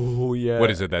 Oh, yeah. What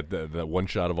is it? That one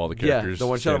shot of all the characters? Yeah, the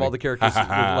one shot of all the standing?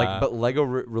 characters. But Lego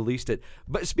released it.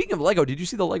 But speaking of Lego, did you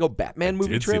see the Lego Batman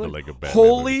movie did see trailer? the Lego Batman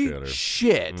Holy movie trailer.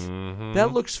 shit.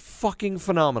 That looks fucking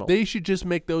phenomenal. They should just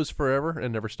make those forever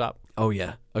and never stop. Oh,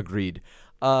 yeah. Agreed.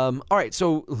 All right,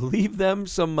 so leave them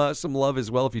some love as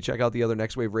well if you check out the other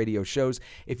Next Wave Radio shows.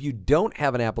 If you don't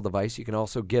have an Apple device, you can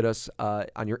also get us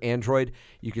on your Android.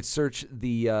 You could search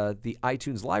the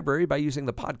iTunes library by using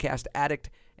the Podcast Addict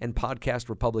and Podcast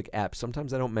Republic apps.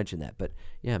 Sometimes I don't mention that, but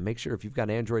yeah, make sure if you've got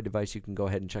an Android device, you can go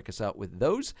ahead and check us out with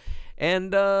those.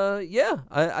 And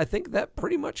I think that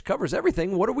pretty much covers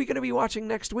everything. What are we going to be watching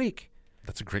next week?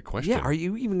 That's a great question. Yeah, are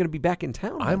you even going to be back in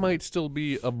town? I might still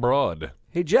be abroad.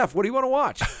 Hey, Jeff, what do you want to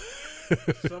watch?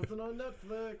 Something on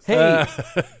Netflix. Hey,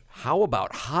 how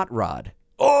about Hot Rod?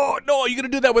 Oh, no, are you going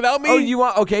to do that without me? Oh, you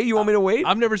want me to wait?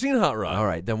 I've never seen Hot Rod. All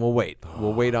right, then we'll wait.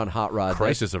 We'll wait on Hot Rod.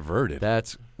 Crisis averted.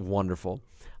 That's wonderful.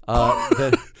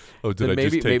 Then did I maybe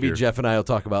just take your... Jeff and I will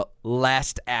talk about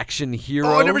Last Action Hero.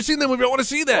 Oh, I've never seen that movie. I want to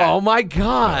see that. Oh my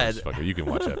God! Fucker, you can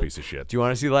watch that piece of shit. Do you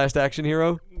want to see Last Action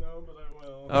Hero? No, but I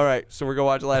will. All right, so we're gonna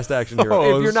watch Last Action Hero.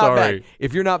 Oh, if you're not sorry.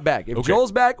 back, if Okay.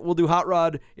 Joel's back, we'll do Hot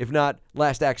Rod. If not,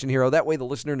 Last Action Hero. That way, the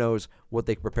listener knows what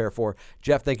they can prepare for.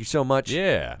 Jeff, thank you so much.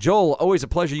 Yeah. Joel, always a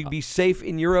pleasure. You can be safe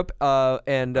in Europe,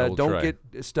 and I will don't try.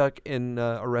 get stuck in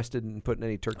arrested and put in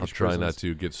any Turkish I'll try prisons. not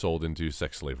to get sold into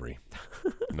sex slavery.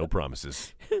 No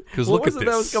promises. Because What look was at it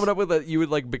this. that was coming up with that you would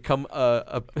like become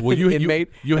a Well, you- inmate?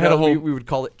 you and had a we whole- would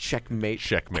call it checkmate.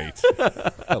 Checkmate.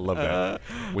 I love that.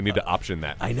 We need to option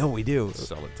that. I know we do.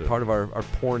 Sell it to- Part of our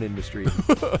porn industry.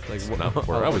 Like Not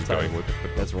where I was going with it.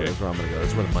 But That's where, okay. that's where I'm going to go.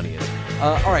 That's where the money is.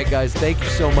 All right, guys. Thank you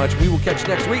so much. We will catch you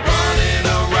next week.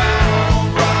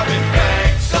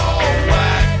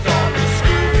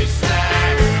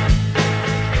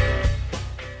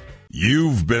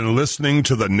 You've been listening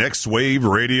to the Next Wave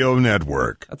Radio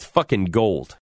Network. That's fucking gold.